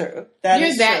 That's true.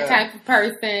 You're that type of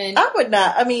person. I would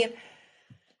not. I mean,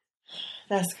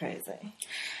 that's crazy.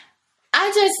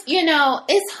 I just,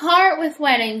 it's hard with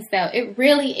weddings, though. It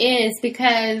really is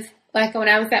because, like, when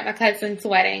I was at my cousin's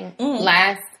wedding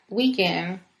last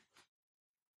weekend,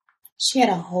 she had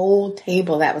a whole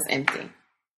table that was empty.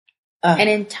 An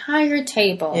entire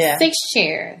table, 6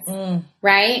 chairs,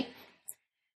 right?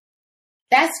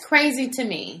 That's crazy to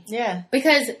me. Yeah.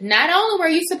 Because not only were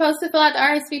you supposed to fill out the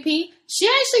RSVP, she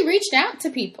actually reached out to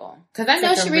people. Because I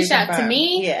know she reached out to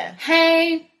me. Yeah.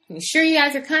 Hey, you sure you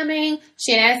guys are coming?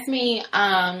 She had asked me,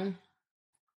 because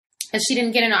she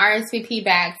didn't get an RSVP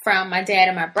back from my dad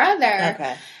and my brother.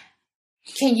 Okay.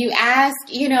 Can you ask,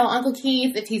 Uncle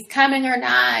Keith if he's coming or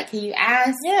not? Can you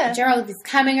ask Gerald if he's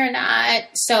coming or not?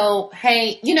 So,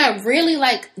 hey, really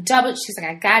double. She's like,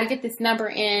 I got to get this number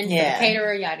in for the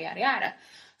caterer, yada, yada, yada.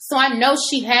 So I know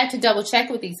she had to double check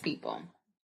with these people.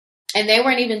 And they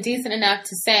weren't even decent enough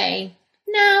to say,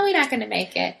 no, we're not going to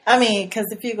make it. I mean, because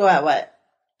if you go at what?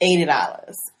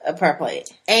 $80 per plate.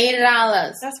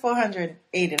 $80. That's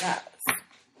 $480.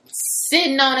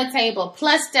 Sitting on a table,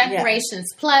 plus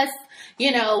decorations, plus,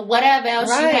 whatever else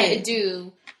you had to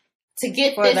do to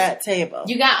get for that table.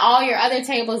 You got all your other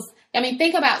tables. I mean,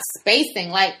 think about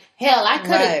spacing. Like, hell, I could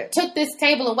have took this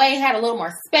table away, had a little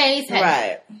more space.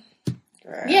 Right.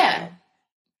 Yeah.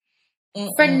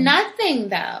 For nothing,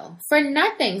 though. For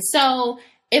nothing. So,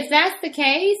 if that's the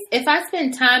case, if I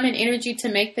spend time and energy to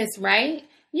make this right,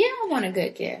 I want a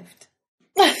good gift.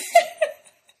 But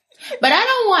I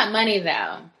don't want money,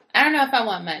 though. I don't know if I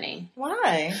want money.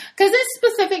 Why? Because there's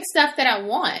specific stuff that I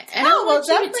want. And I want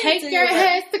you to take your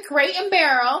ass to Crate and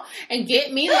Barrel and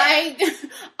get me,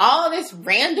 all this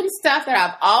random stuff that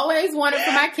I've always wanted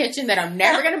for my kitchen that I'm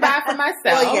never going to buy for myself.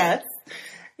 Well, yes.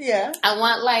 Yeah. I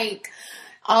want,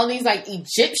 all these,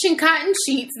 Egyptian cotton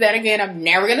sheets that, again, I'm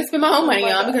never going to spend my own money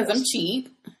on because I'm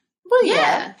cheap. Well,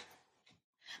 yeah.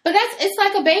 But it's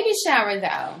like a baby shower,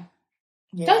 though.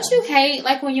 Yeah. Don't you hate,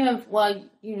 when you have,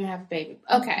 you didn't have a baby.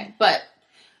 Okay. But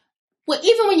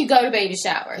even when you go to baby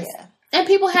showers and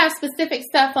people have specific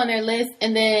stuff on their list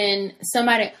and then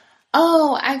somebody,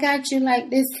 I got you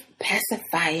this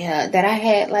pacifier that I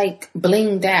had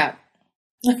blinged out.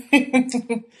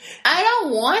 I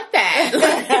don't want that.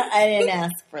 I didn't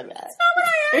ask for that. That's not what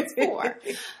I asked for.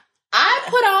 I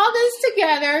put all this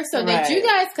together so that you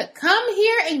guys could come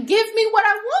here and give me what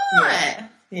I want.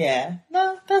 Yeah.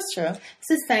 No, that's true. It's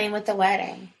the same with the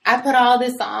wedding. I put all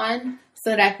this on so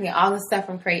that I can get all the stuff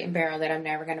from Crate and Barrel that I'm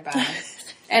never going to buy.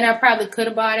 And I probably could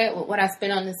have bought it with what I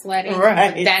spent on this wedding.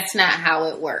 Right. But that's not how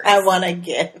it works. I want a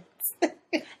gift.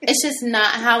 It's just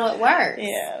not how it works.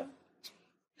 Yeah.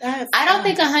 I don't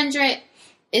think 100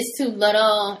 is too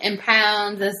little. In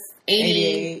pounds, it's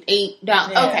 $88.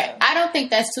 Yeah. Okay. I don't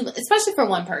think that's too, especially for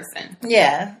one person.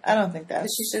 Yeah. I don't think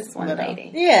that's. She's just one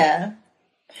lady. Yeah.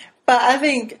 But I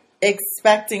think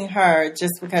expecting her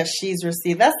just because she's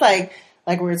received, that's like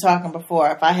we were talking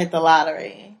before, if I hit the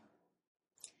lottery,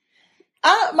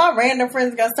 my random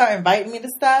friends going to start inviting me to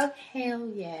stuff.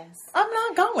 Hell yes. I'm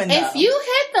not going, though. If you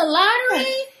hit the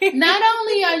lottery, not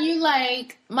only are you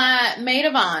my maid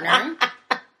of honor.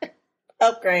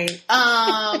 Oh, great.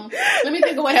 Let me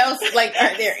think of what else,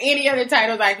 are there any other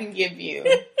titles I can give you?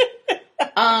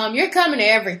 You're coming to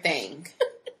everything.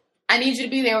 I need you to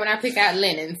be there when I pick out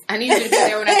linens. I need you to be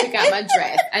there when I pick out my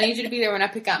dress. I need you to be there when I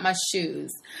pick out my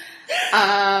shoes.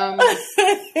 I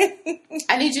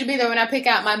need you to be there when I pick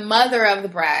out my mother of the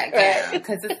bride gown.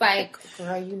 Because it's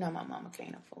girl, my mama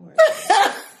can't afford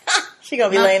it. She gonna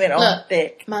be laying it on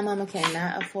thick. My mama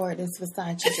cannot afford this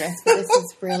Versace dress, but this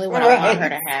is really what I want her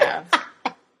to have.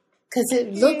 Because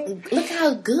look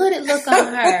how good it look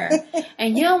on her.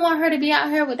 And you don't want her to be out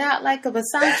here without a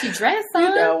Versace dress on. You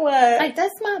know what?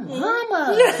 That's my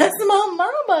mama. That's my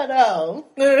mama, though.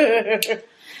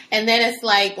 And then it's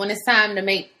when it's time to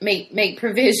make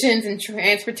provisions and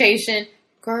transportation,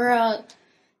 girl,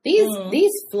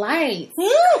 these flights,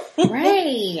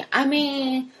 right? I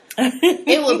mean,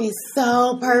 it would be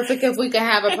so perfect if we could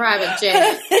have a private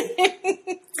jet.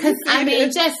 Because,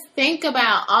 just think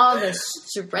about all the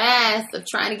stress of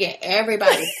trying to get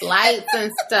everybody's flights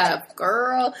and stuff,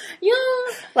 girl.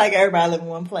 Everybody live in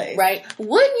one place. Right.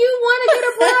 Wouldn't you want to get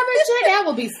a private jet? That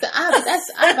would be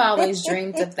I've always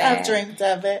dreamed of that. I've dreamed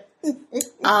of it.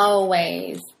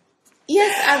 Always.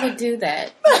 Yes, I would do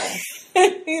that. Yes.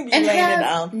 And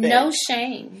have no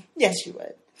shame. Yes, you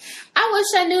would. I wish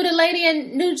I knew the lady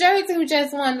in New Jersey who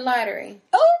just won the lottery.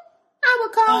 Oh. I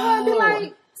would call her and be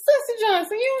like, Sister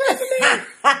Johnson, you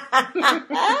remember me?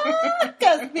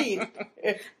 Cosby.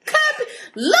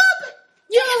 Love it.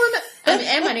 You don't remember?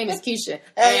 And my name is Keisha.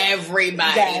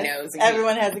 Everybody knows me.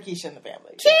 Everyone has a Keisha in the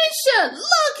family. Keisha.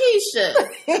 Love Keisha.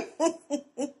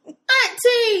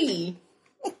 Auntie.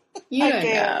 You don't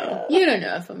know. You don't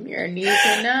know if I'm your niece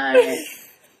or not.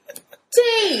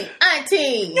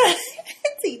 Auntie.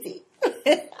 T.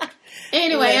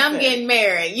 Anyway, I'm getting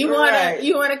married. You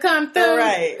wanna come through?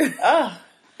 Right. Oh,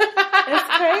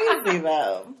 it's crazy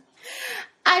though.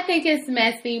 I think it's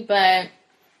messy, but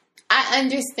I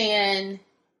understand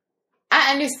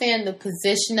the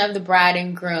position of the bride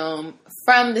and groom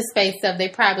from the space of they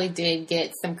probably did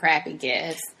get some crappy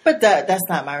gifts. But that's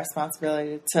not my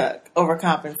responsibility to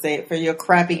overcompensate for your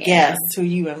crappy guests who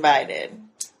you invited.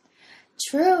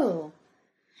 True.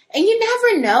 And you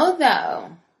never know,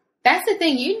 though. That's the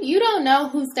thing. You don't know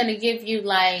who's going to give you,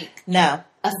 like... No.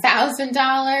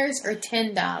 $1,000 or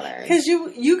 $10. Because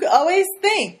you always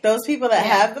think those people that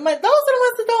have the money, those are the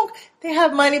ones that don't. They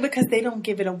have money because they don't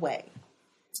give it away.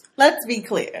 Let's be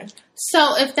clear.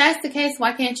 So if that's the case,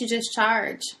 why can't you just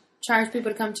charge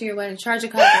people to come to your wedding? Charge a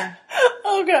couple.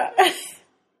 Oh God.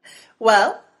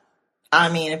 Well, I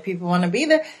mean, if people want to be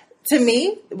there, to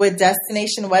me, with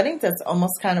destination weddings, that's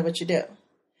almost kind of what you do.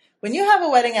 When you have a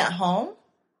wedding at home,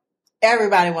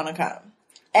 everybody want to come.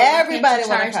 Everybody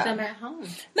want to come. Them at home.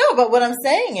 No, but what I'm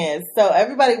saying is, so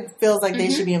everybody feels like they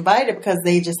should be invited because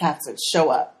they just have to show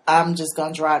up. I'm just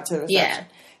going to drive to the reception.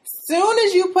 Yeah. Soon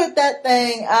as you put that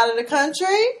thing out of the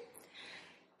country,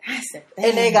 that's the thing.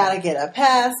 And they got to get a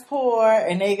passport,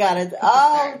 and they got to,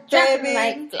 baby.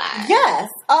 Like flies. Yes.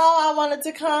 Oh, I wanted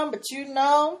to come, but you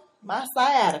know, my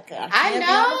sciatica. I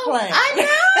know. I did.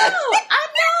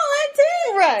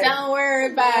 Right. Don't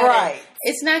worry about it. Right.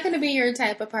 It's not going to be your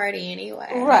type of party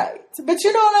anyway. Right. But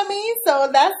you know what I mean? So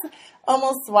that's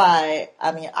almost why,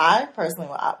 I personally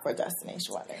will opt for a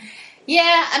destination wedding.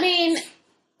 Yeah,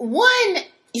 one,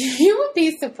 you would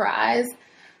be surprised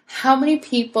how many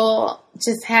people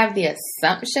just have the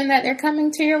assumption that they're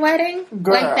coming to your wedding.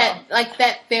 Girl. Like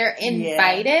that they're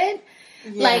invited.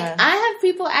 Yeah. Like, I have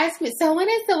people ask me, so when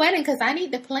is the wedding? Because I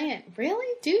need to plan.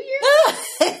 Really? Do you?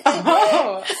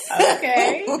 Oh,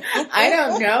 okay. I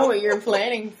don't know what you're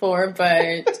planning for,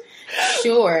 but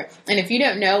sure. And if you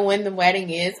don't know when the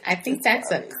wedding is, I think that's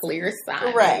a clear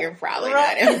sign that you're probably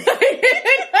not invited.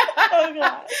 Oh,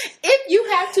 God. If you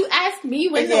have to ask me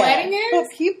when the wedding is.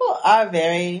 But people are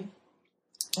very...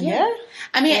 Yeah.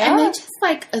 And they just,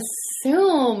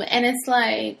 assume, and it's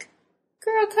like...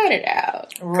 Girl, cut it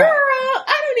out. Right. Girl,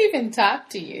 I don't even talk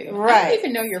to you. Right. I don't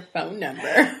even know your phone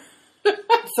number.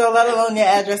 So let alone your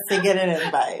address to get an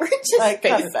invite. We're just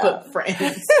Facebook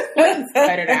friends.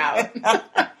 Cut it out.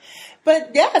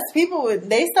 But yes, people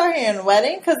they start hearing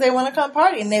wedding because they want to come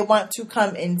party and they want to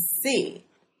come and see.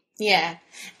 Yeah.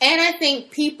 And I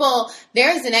think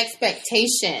there's an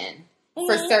expectation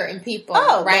for certain people.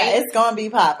 Oh, right? Yeah, it's going to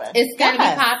be popping. It's going to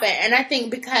be popping. And I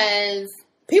think because...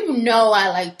 people know I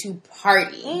like to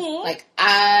party. Mm-hmm. Like,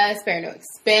 I spare no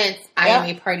expense. I am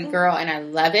a party girl, and I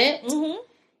love it. Mm-hmm.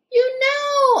 You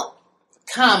know,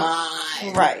 come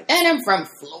on. Right. And I'm from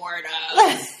Florida.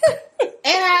 And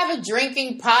I have a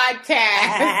drinking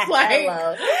podcast. Like,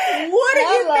 what do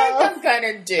you think I'm going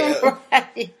to do?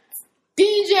 Right.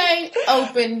 DJ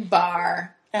open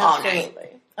bar all night.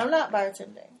 I'm not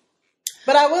bartending.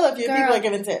 But I will if your people are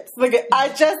giving tips. Look, I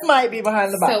just might be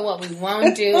behind the bar. So what we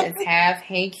won't do is have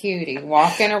Hey Cutie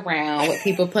walking around with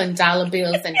people putting dollar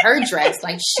bills in her dress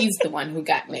like she's the one who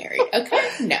got married. Okay?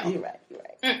 No. You're right.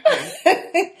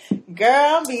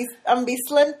 Girl, I'm gonna be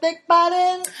slim, thick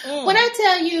body. When I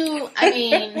tell you,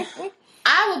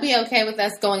 I would be okay with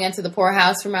us going into the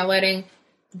poorhouse for my wedding.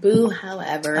 Boo,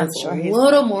 however, is a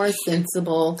little more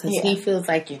sensible because he feels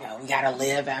like, we got to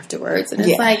live afterwards. And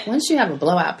it's like, once you have a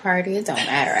blowout party, it don't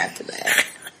matter after that.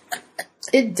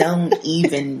 It don't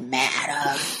even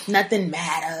matter. Nothing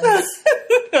matters.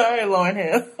 All right, Lauryn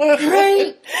Hill.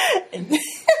 Right?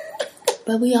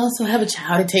 But we also have a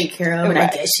child to take care of, and I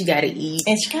guess she got to eat.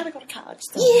 And she got to go to college,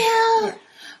 too. Yeah.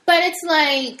 But it's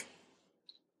like,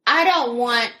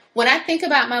 when I think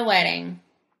about my wedding,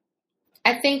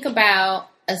 I think about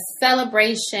a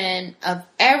celebration of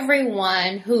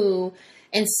everyone who,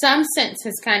 in some sense,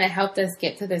 has kind of helped us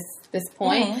get to this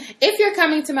point. Mm-hmm. If you're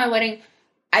coming to my wedding,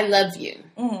 I love you.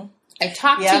 Mm-hmm. I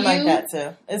talked to you. Yeah, I like that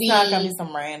too. It's not going to be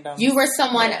some random. You were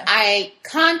someone I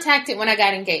contacted when I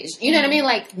got engaged. You know what I mean?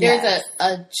 Like, there's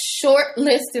a short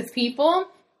list of people,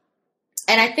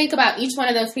 and I think about each one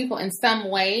of those people in some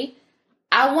way.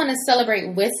 I want to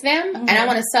celebrate with them, and I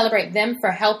want to celebrate them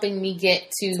for helping me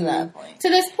get to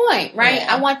this point, right?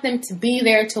 Yeah. I want them to be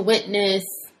there to witness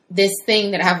this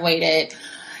thing that I've waited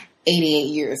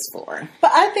 88 years for.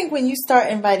 But I think when you start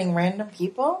inviting random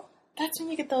people, that's when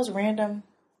you get those random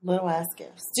little ass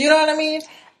gifts. Do you know what I mean?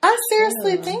 I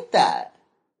seriously think that.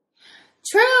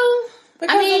 True.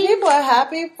 Because when people are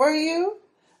happy for you,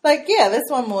 like, this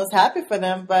woman was happy for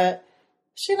them, but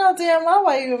she don't damn know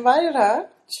why you invited her.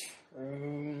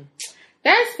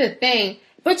 That's the thing.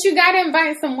 But you got to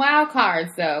invite some wild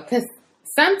cards, though, because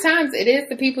sometimes it is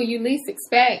the people you least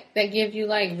expect that give you,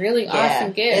 like, really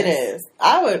awesome gifts. It is.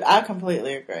 I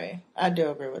completely agree. I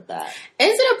do agree with that.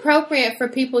 Is it appropriate for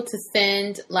people to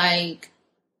send, like,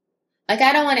 I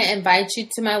don't want to invite you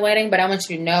to my wedding, but I want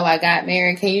you to know I got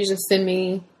married. Can you just send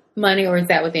me money, or is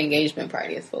that what the engagement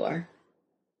party is for?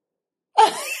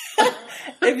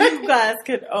 If you guys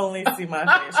could only see my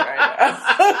face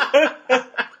right now.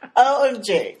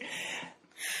 OMG.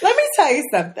 Let me tell you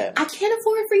something. I can't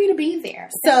afford for you to be there.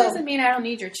 So, that doesn't mean I don't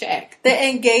need your check. The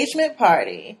engagement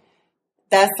party,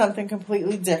 that's something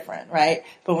completely different, right?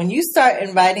 But when you start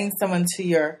inviting someone to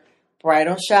your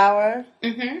bridal shower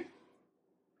and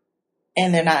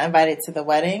they're not invited to the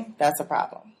wedding, that's a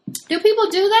problem. Do people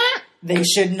do that? They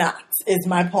should not, is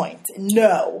my point.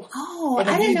 No. Oh, and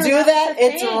if I didn't know you do that,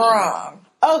 it's thing. wrong.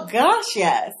 Oh, gosh,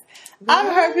 yes. Really?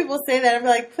 I've heard people say that and be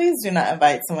like, please do not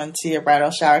invite someone to your bridal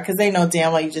shower because they know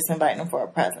damn well you just inviting them for a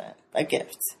present, a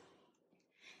gift.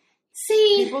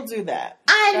 See, people do that.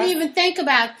 I didn't even think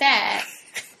about that.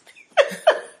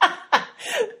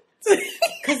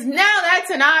 Because now that's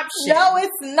an option. No,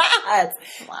 it's not.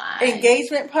 Why?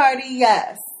 Engagement party,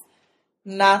 yes.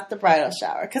 Not the bridal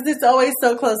shower. Because it's always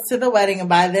so close to the wedding. And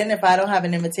by then, if I don't have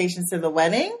an invitation to the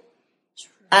wedding,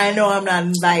 I know I'm not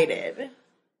invited.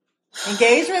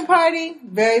 Engagement party,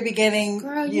 very beginning.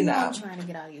 Girl, you know I'm trying to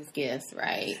get all these gifts,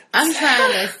 right? I'm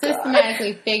trying to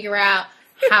systematically figure out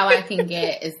how I can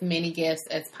get as many gifts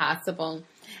as possible.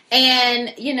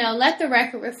 And, let the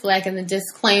record reflect in the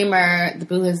disclaimer, the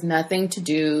boo has nothing to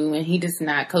do, and he does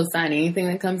not co-sign anything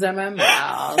that comes out of my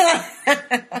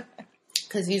mouth.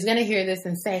 Because he's going to hear this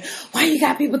and say, why you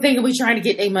got people thinking we're trying to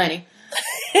get their money?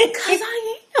 Because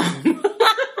I am.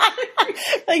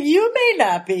 Like, you may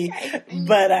not be,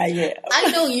 but I am.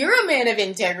 I know you're a man of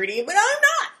integrity, but I'm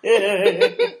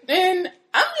not. And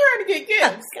I'm trying to get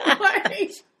gifts.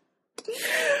 Like,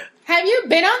 have you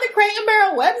been on the Crate and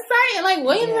Barrel website and like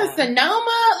Williams and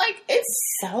Sonoma? Like,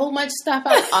 it's so much stuff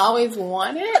I've always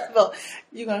wanted. Well,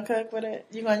 you gonna cook with it?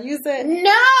 You gonna use it?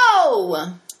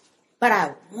 No, but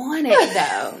I want it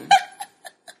though.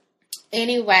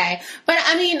 Anyway, but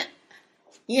I mean,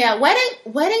 yeah,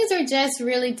 weddings are just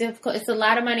really difficult. It's a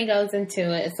lot of money goes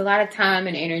into it. It's a lot of time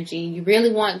and energy. You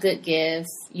really want good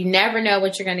gifts. You never know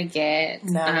what you're gonna get.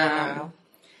 No.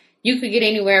 You could get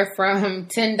anywhere from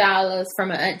 $10 from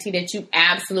an auntie that you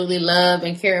absolutely love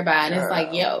and care about. And it's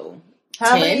like, yo,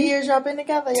 how many years y'all been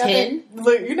together? 10.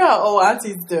 Look, you know how old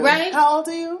aunties do. Right. How old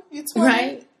are you? You 20?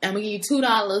 Right. I'm going to give you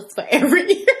 $2 for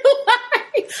every year.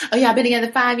 Oh, y'all been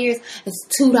together 5 years? It's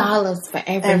 $2 for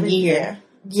every year.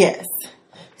 Yes.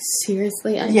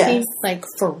 Seriously, auntie? Yes. Like,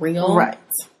 for real? Right.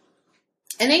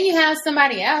 And then you have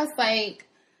somebody else, like,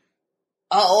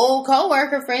 an old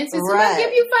coworker, for instance, who might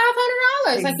give you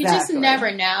 $500. Exactly. Like, you just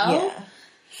never know. Yeah.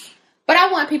 But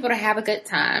I want people to have a good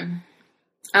time.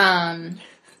 And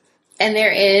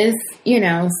there is,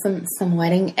 some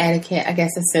wedding etiquette, I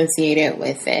guess, associated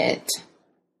with it.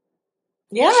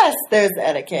 Yes, there's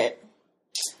etiquette.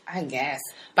 I guess.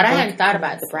 But I hadn't thought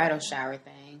about the bridal shower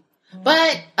thing.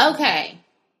 But, okay.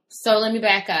 So let me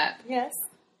back up. Yes.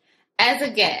 As a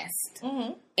guest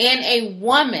and a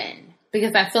woman,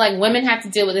 because I feel like women have to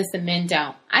deal with this and men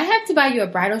don't. I have to buy you a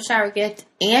bridal shower gift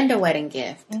and a wedding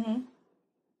gift.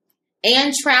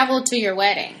 And travel to your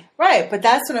wedding. Right, but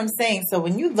that's what I'm saying. So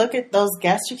when you look at those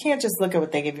guests, you can't just look at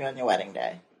what they give you on your wedding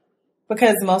day.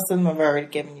 Because most of them have already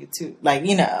given you two. Like,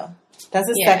 that's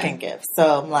a second gift.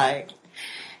 So I'm like...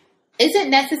 Is it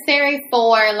necessary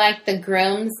for, like, the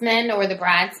groomsmen or the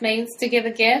bridesmaids to give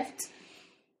a gift?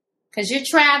 Because you're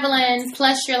traveling,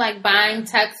 plus you're, like, buying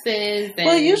tuxes. And...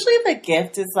 Well, usually the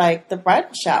gift is, like, the bridal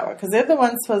shower. Because they're the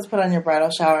ones supposed to put on your bridal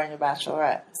shower and your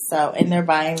bachelorette. So, and they're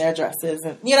buying their dresses.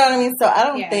 And you know what I mean? So I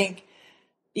don't think,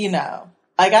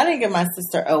 like, I didn't give my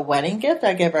sister a wedding gift.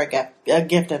 I gave her a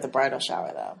gift at the bridal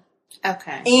shower, though.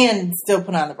 Okay. And still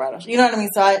put on the bridal shower. You know what I mean?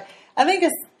 So I think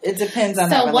it depends on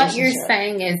that relationship. So what you're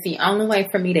saying is the only way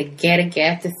for me to get a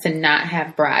gift is to not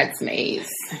have bridesmaids.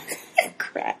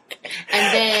 Crap.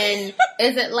 And then,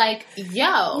 is it like,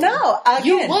 yo, no, again,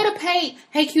 you would have paid,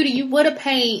 hey cutie, you would have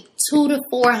paid $200 to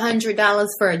 $400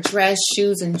 for a dress,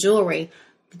 shoes, and jewelry.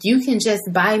 You can just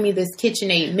buy me this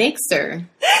KitchenAid mixer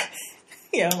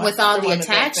with all the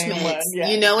attachments. Yeah.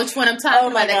 You know which one I'm talking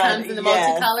about that comes in the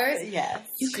multicolors? Yes.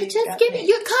 You could just give it,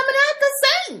 you're coming out the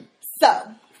same.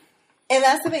 So, and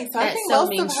that's the thing. So I think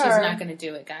most of her... she's not going to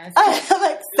do it, guys. I'm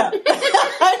like, stop.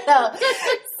 I know.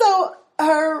 So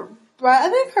I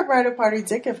think her bridal party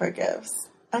did give her gifts.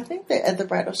 I think they at the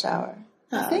bridal shower.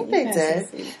 I think they did.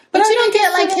 But you don't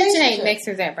get like KitchenAid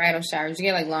mixers at bridal showers. You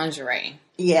get like lingerie.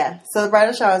 Yeah. So the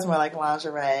bridal shower is more like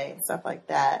lingerie and stuff like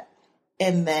that.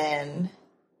 And then,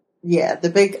 yeah, the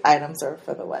big items are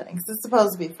for the weddings. It's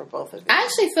supposed to be for both of you. I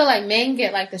actually feel like men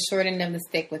get like the short end of the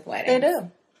stick with weddings. They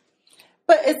do.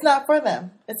 But it's not for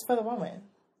them. It's for the woman.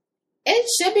 It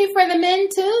should be for the men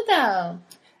too, though.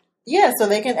 Yeah, so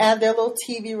they can add their little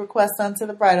TV requests onto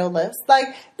the bridal list. Like,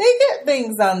 they get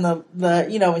things on the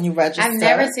when you register. I've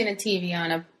never seen a TV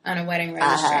on a wedding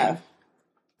registry. I have.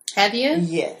 Have you?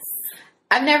 Yes.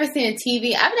 I've never seen a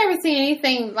TV. I've never seen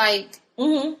anything like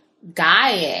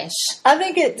guy-ish. I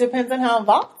think it depends on how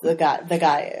involved the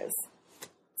guy is.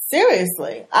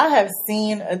 Seriously, I have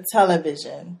seen a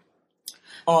television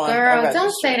on Girl,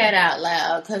 don't say that out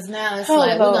loud, because now it's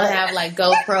like we're gonna have like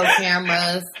GoPro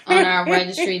cameras on our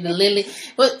registry. The Lily,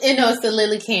 it's the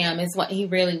Lily Cam is what he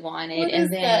really wanted,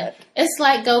 and then that? It's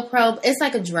like GoPro. It's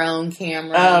like a drone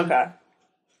camera. Oh, okay.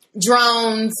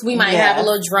 Drones. We might have a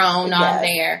little drone on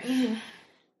there. Mm-hmm.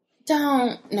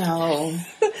 Don't know.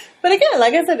 But again,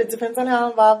 like I said, it depends on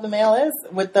how involved the male is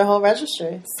with the whole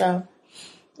registry. So,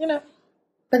 But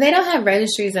they don't have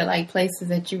registries at like places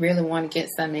that you really want to get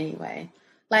some anyway.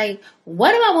 Like,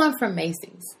 what do I want from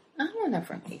Macy's? I don't want that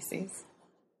from Macy's.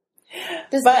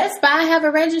 Does Best Buy have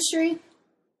a registry?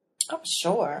 I'm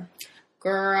sure.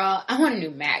 Girl, I want a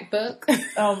new MacBook.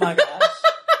 Oh my gosh.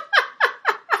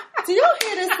 Do y'all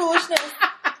hear this foolishness?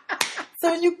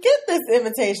 So when you get this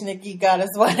invitation to Geek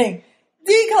Goddess Wedding,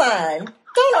 decline.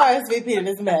 Don't RSVP to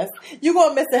this mess. You're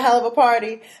going to miss a hell of a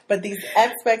party, but these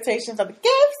expectations of the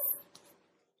gifts,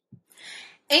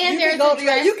 and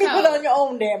you can put on your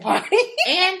own damn party.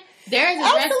 And there's a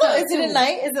dress code. Is it a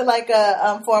night? Is it like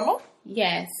a formal?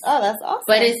 Yes. Oh, that's awesome.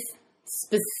 But it's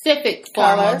specific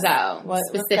formals out.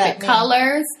 Specific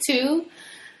colors too.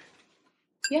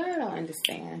 Y'all don't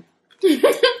understand.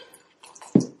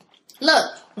 Look,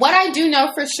 what I do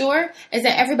know for sure is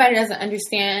that everybody doesn't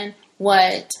understand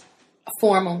what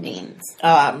formal means.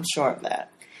 Oh, I'm sure of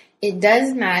that. It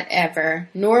does not ever,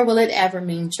 nor will it ever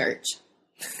mean church.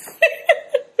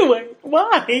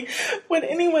 Why would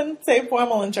anyone say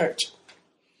formal in church?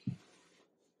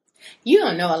 You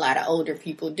don't know a lot of older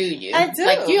people, do you? I do.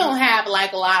 Like, you don't have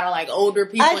like a lot of like older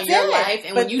people in your life,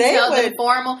 and when you tell them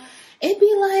formal, it'd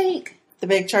be like the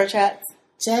big church hats.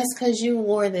 Just because you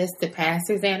wore this to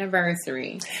pastor's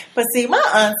anniversary. But see, my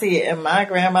auntie and my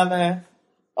grandmother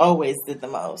always did the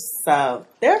most, so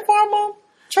their formal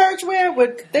church wear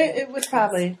would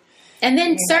probably. And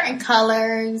then certain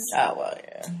colors. Oh, well,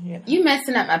 yeah. You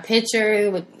messing up my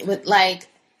picture with like,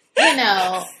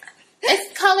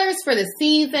 it's colors for the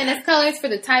season. It's colors for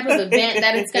the type of event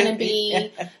that it's going to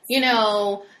be.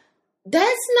 Yes.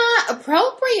 That's not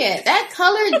appropriate. That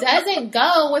color doesn't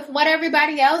go with what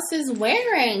everybody else is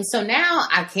wearing. So now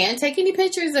I can't take any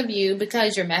pictures of you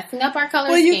because you're messing up our color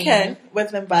scheme. Well, you can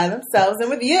with them by themselves and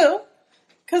with you.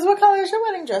 Because what color is your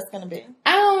wedding dress going to be?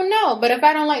 I don't know. But if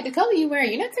I don't like the color you wear,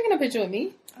 you're not taking a picture with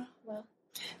me. Oh, well.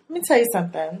 Let me tell you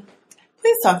something.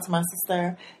 Please talk to my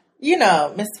sister.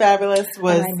 Miss Fabulous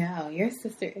was... Oh, I know. Your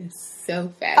sister is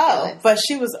so fabulous. Oh, but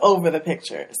she was over the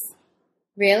pictures.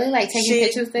 Really? Like taking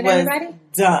pictures with everybody?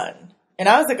 Done. And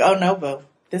I was like, oh, no, boo.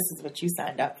 This is what you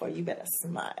signed up for. You better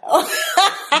smile. Girl,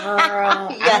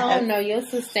 yes. I don't know. Your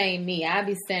sister ain't me. I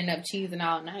be standing up cheesing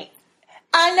all night.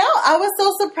 I know. I was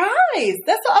so surprised.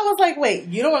 That's why I was like, wait,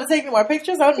 you don't want to take any more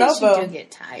pictures? Oh, no, boo. You do get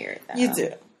tired, though. You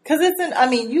do. Because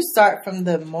you start from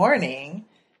the morning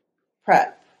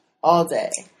prep all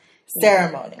day.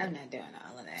 Ceremony. I'm not doing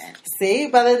all of that. See,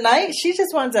 by the night, she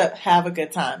just wants to have a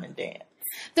good time and dance.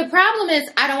 The problem is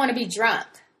I don't want to be drunk.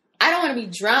 I don't want to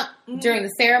be drunk during the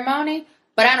ceremony,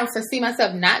 but I don't foresee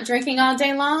myself not drinking all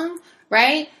day long,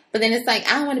 right? But then it's like,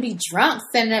 I don't want to be drunk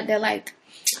standing up there like,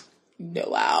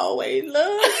 I always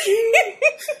love you.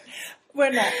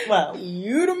 We're not. Well,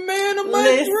 you the man of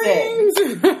my dreams.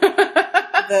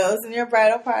 Those in your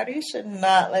bridal party should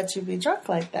not let you be drunk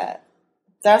like that.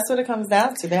 That's what it comes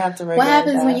down to. They have to regulate What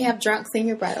happens that. when you have drunks in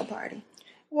your bridal party?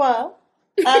 Well,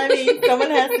 someone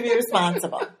has to be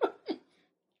responsible.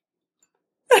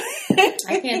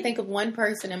 I can't think of one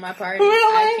person in my party. Really?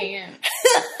 I can't.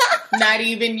 Not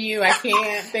even you. I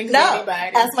can't think of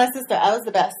anybody. Ask my sister. I was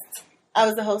the best. I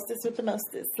was the hostess with the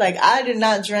mostest. Like, I did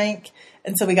not drink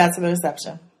until we got to the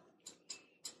reception.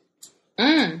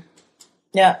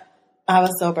 Yeah. I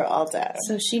was sober all day.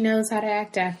 So she knows how to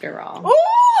act after all. Ooh!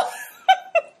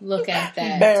 Look at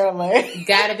that. Barely.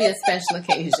 Gotta be a special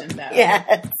occasion, though.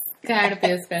 Yes. Gotta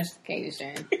be a special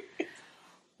occasion.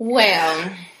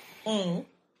 Well,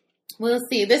 we'll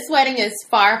see. This wedding is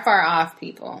far, far off,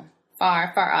 people.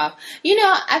 Far, far off.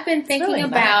 I've been thinking really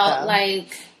about,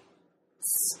 like,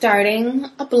 starting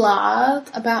a blog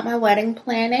about my wedding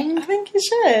planning. I think you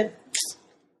should.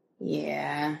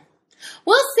 Yeah.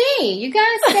 We'll see. You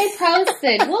gotta stay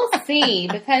posted. We'll see.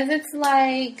 Because it's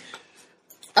like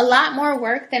a lot more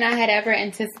work than I had ever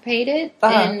anticipated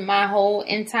in my whole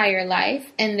entire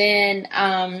life. And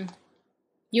then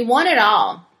you want it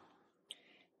all.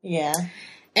 Yeah.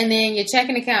 And then your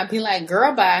checking account be like,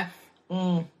 girl, bye.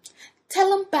 Tell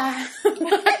them bye.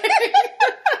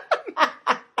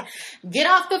 Get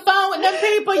off the phone with them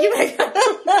people.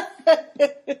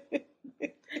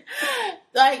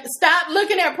 Like, stop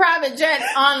looking at private jets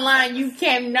online. You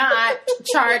cannot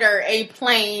charter a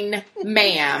plane,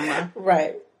 ma'am.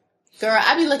 Right. Girl,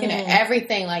 I be looking at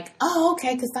everything like, oh,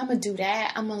 okay, because I'm going to do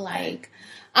that. I'm going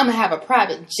to have a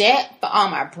private jet for all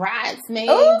my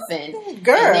bridesmaids. Ooh, and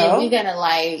girl. And then we're going to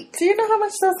like... Do you know how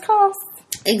much those cost?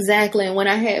 Exactly. And when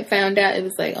I had found out, it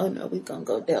was like, oh, no, we're going to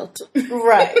go Delta.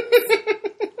 Right.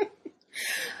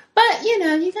 But, you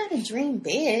know, you got to dream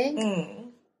big.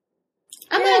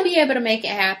 I might be able to make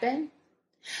it happen.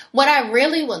 What I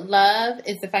really would love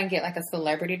is if I can get like a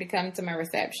celebrity to come to my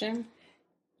reception.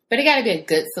 But it got to be a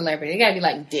good celebrity. It got to be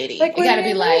like Diddy. Like, it got to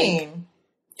be like...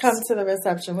 Come to the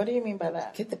reception. What do you mean by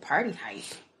that? Get the party hype.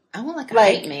 I want like a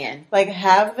hype man. Like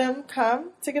have them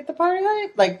come to get the party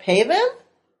hype? Like pay them?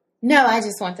 No, I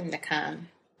just want them to come.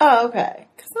 Oh, okay.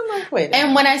 Because I'm like, wait.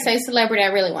 And when I say celebrity, I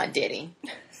really want Diddy.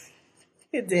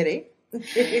 Diddy.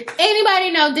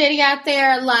 Anybody know Diddy out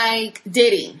there? Like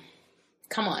Diddy.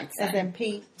 Come on, son. As in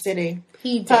P. Diddy.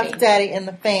 P. Diddy. Puff Daddy and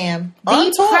the fam.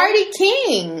 The party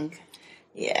king.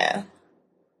 Yeah.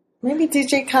 Maybe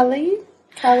DJ Khaled?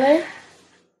 Khaled?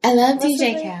 I love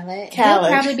DJ Khaled. He'll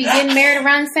probably be getting married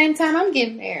around the same time I'm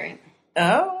getting married.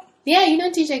 Oh. Yeah, you know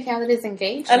DJ Khaled is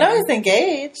engaged. I know he's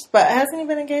engaged, but hasn't he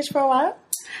been engaged for a while?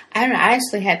 I don't know. I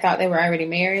actually had thought they were already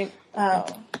married. Oh.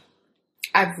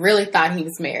 I really thought he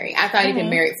was married. I thought he'd been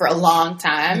married for a long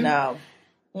time. No.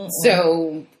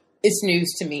 So it's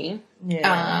news to me.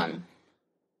 Yeah.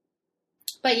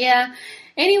 But yeah.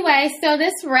 Anyway, so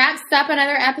this wraps up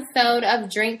another episode of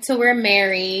Drink Till We're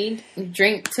Married.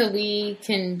 Drink till we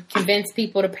can convince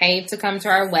people to pay to come to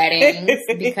our weddings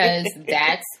because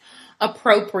that's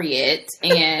appropriate.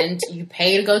 And you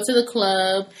pay to go to the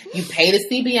club. You pay to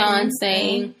see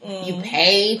Beyonce. You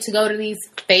pay to go to these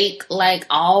fake, like,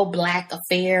 all black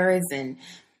affairs and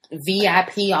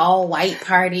VIP all white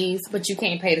parties. But you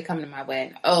can't pay to come to my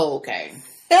wedding. Oh, okay.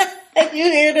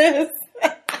 You hear this?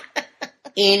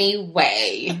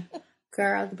 Anyway,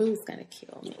 girl, the boo's gonna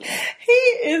kill me. He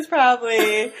is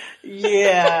probably,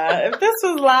 if this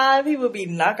was live, he would be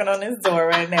knocking on his door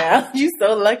right now. You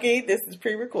so lucky this is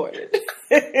pre-recorded.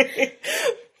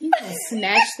 He will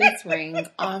snatch this ring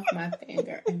off my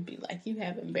finger and be like, you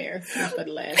have embarrassed me for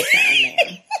the last time,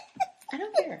 man. I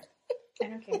don't care.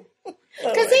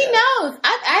 Because he knows.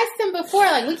 I've asked him before,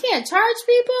 like, we can't charge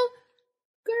people.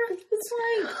 Girl, it's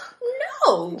like,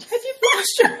 no. Have you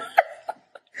lost your...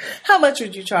 How much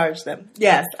would you charge them?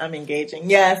 Yes, I'm engaging.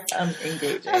 $100.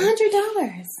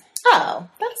 Oh,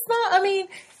 that's not, I mean,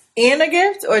 in a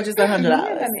gift or just $100?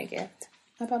 I buy me a gift.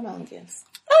 I buy my own gifts.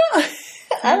 Oh,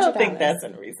 I don't think that's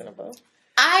unreasonable.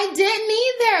 I didn't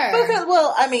either. Because,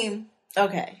 well, I mean,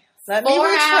 okay. Let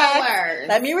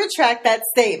me retract that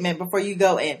statement before you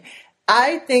go in.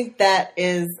 I think that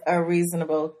is a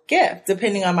reasonable gift,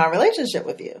 depending on my relationship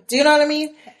with you. Do you know what I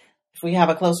mean? If we have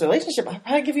a close relationship, I'll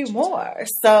probably give you more.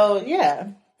 So, yeah.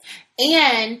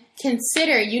 And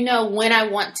consider, when I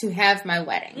want to have my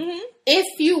wedding. Mm-hmm.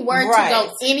 If you were to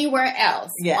go anywhere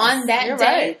else on that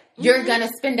day, you're going to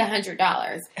spend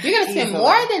 $100. You're going to spend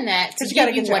more than that to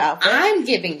give you what I'm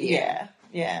giving you.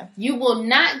 Yeah. You will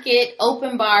not get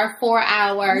open bar, 4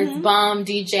 hours, bomb,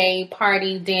 DJ,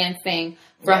 party, dancing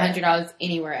for $100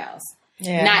 anywhere else.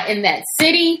 Yeah. Not in that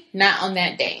city, not on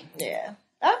that day. Yeah.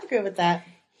 I agree with that.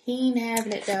 He ain't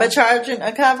having it though. But charging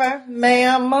a cover,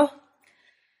 ma'am.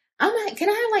 I'm like, can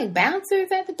I have like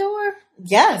bouncers at the door?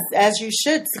 Yes, as you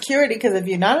should. Security, because if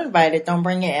you're not invited, don't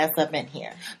bring your ass up in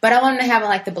here. But I want to have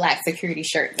like the black security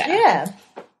shirt down. Yeah.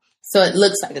 So it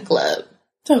looks like a club.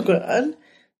 So good.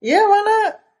 Yeah, why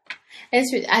not?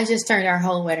 I just turned our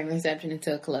whole wedding reception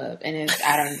into a club, and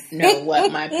I don't know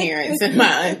what my parents and my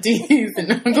aunties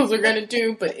and uncles are going to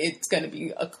do, but it's going to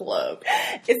be a club.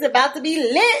 It's about to be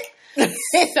lit.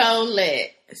 So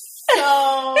lit.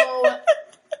 So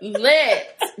lit.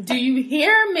 Do you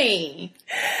hear me?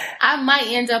 I might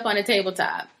end up on a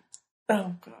tabletop.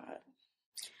 Oh, God.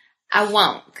 I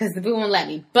won't, because the boo won't let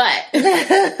me, but...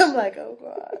 I'm like, oh,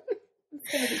 God.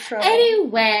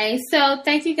 Anyway, so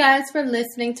thank you guys for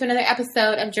listening to another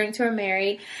episode of Drink Till We're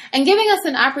Married and giving us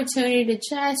an opportunity to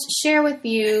just share with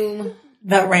you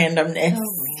The randomness.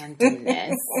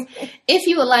 If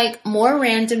you would like more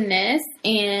randomness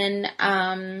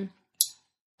and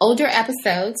older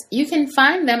episodes, you can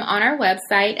find them on our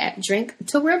website at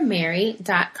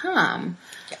drinktilwe'remarried.com.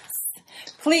 Yes.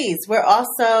 Please, we're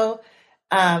also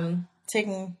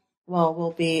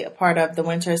we'll be a part of the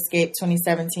Winter Escape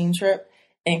 2017 trip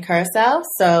in Curacao.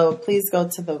 So please go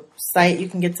to the site. You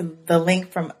can get to the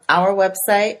link from our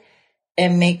website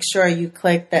and make sure you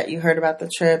click that you heard about the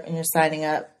trip and you're signing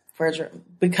up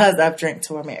because of Drink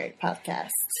Till We're Married podcast.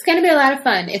 It's going to be a lot of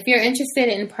fun. If you're interested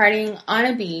in partying on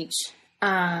a beach,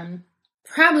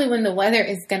 probably when the weather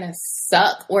is going to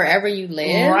suck wherever you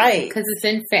live. Right. Because it's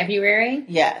in February.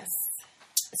 Yes.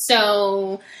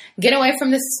 So get away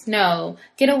from the snow.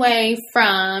 Get away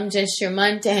from just your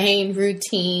mundane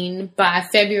routine. By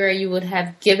February, you would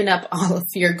have given up all of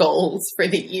your goals for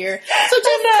the year. So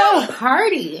just come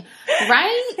party,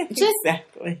 right? Just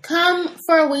come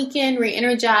for a weekend,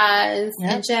 re-energize,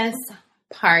 and just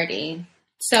party.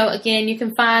 So again, you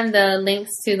can find the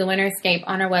links to the Winter Escape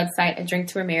on our website at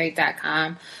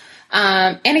drinktilwe'remarried.com.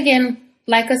 And again,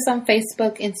 like us on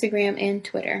Facebook, Instagram, and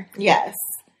Twitter. Yes.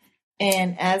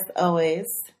 And as always,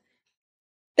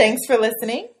 thanks for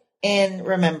listening. And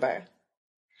remember,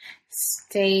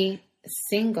 stay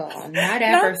single, not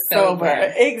ever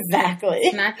sober. Exactly.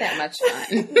 It's not that much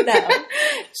fun. No.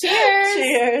 Cheers.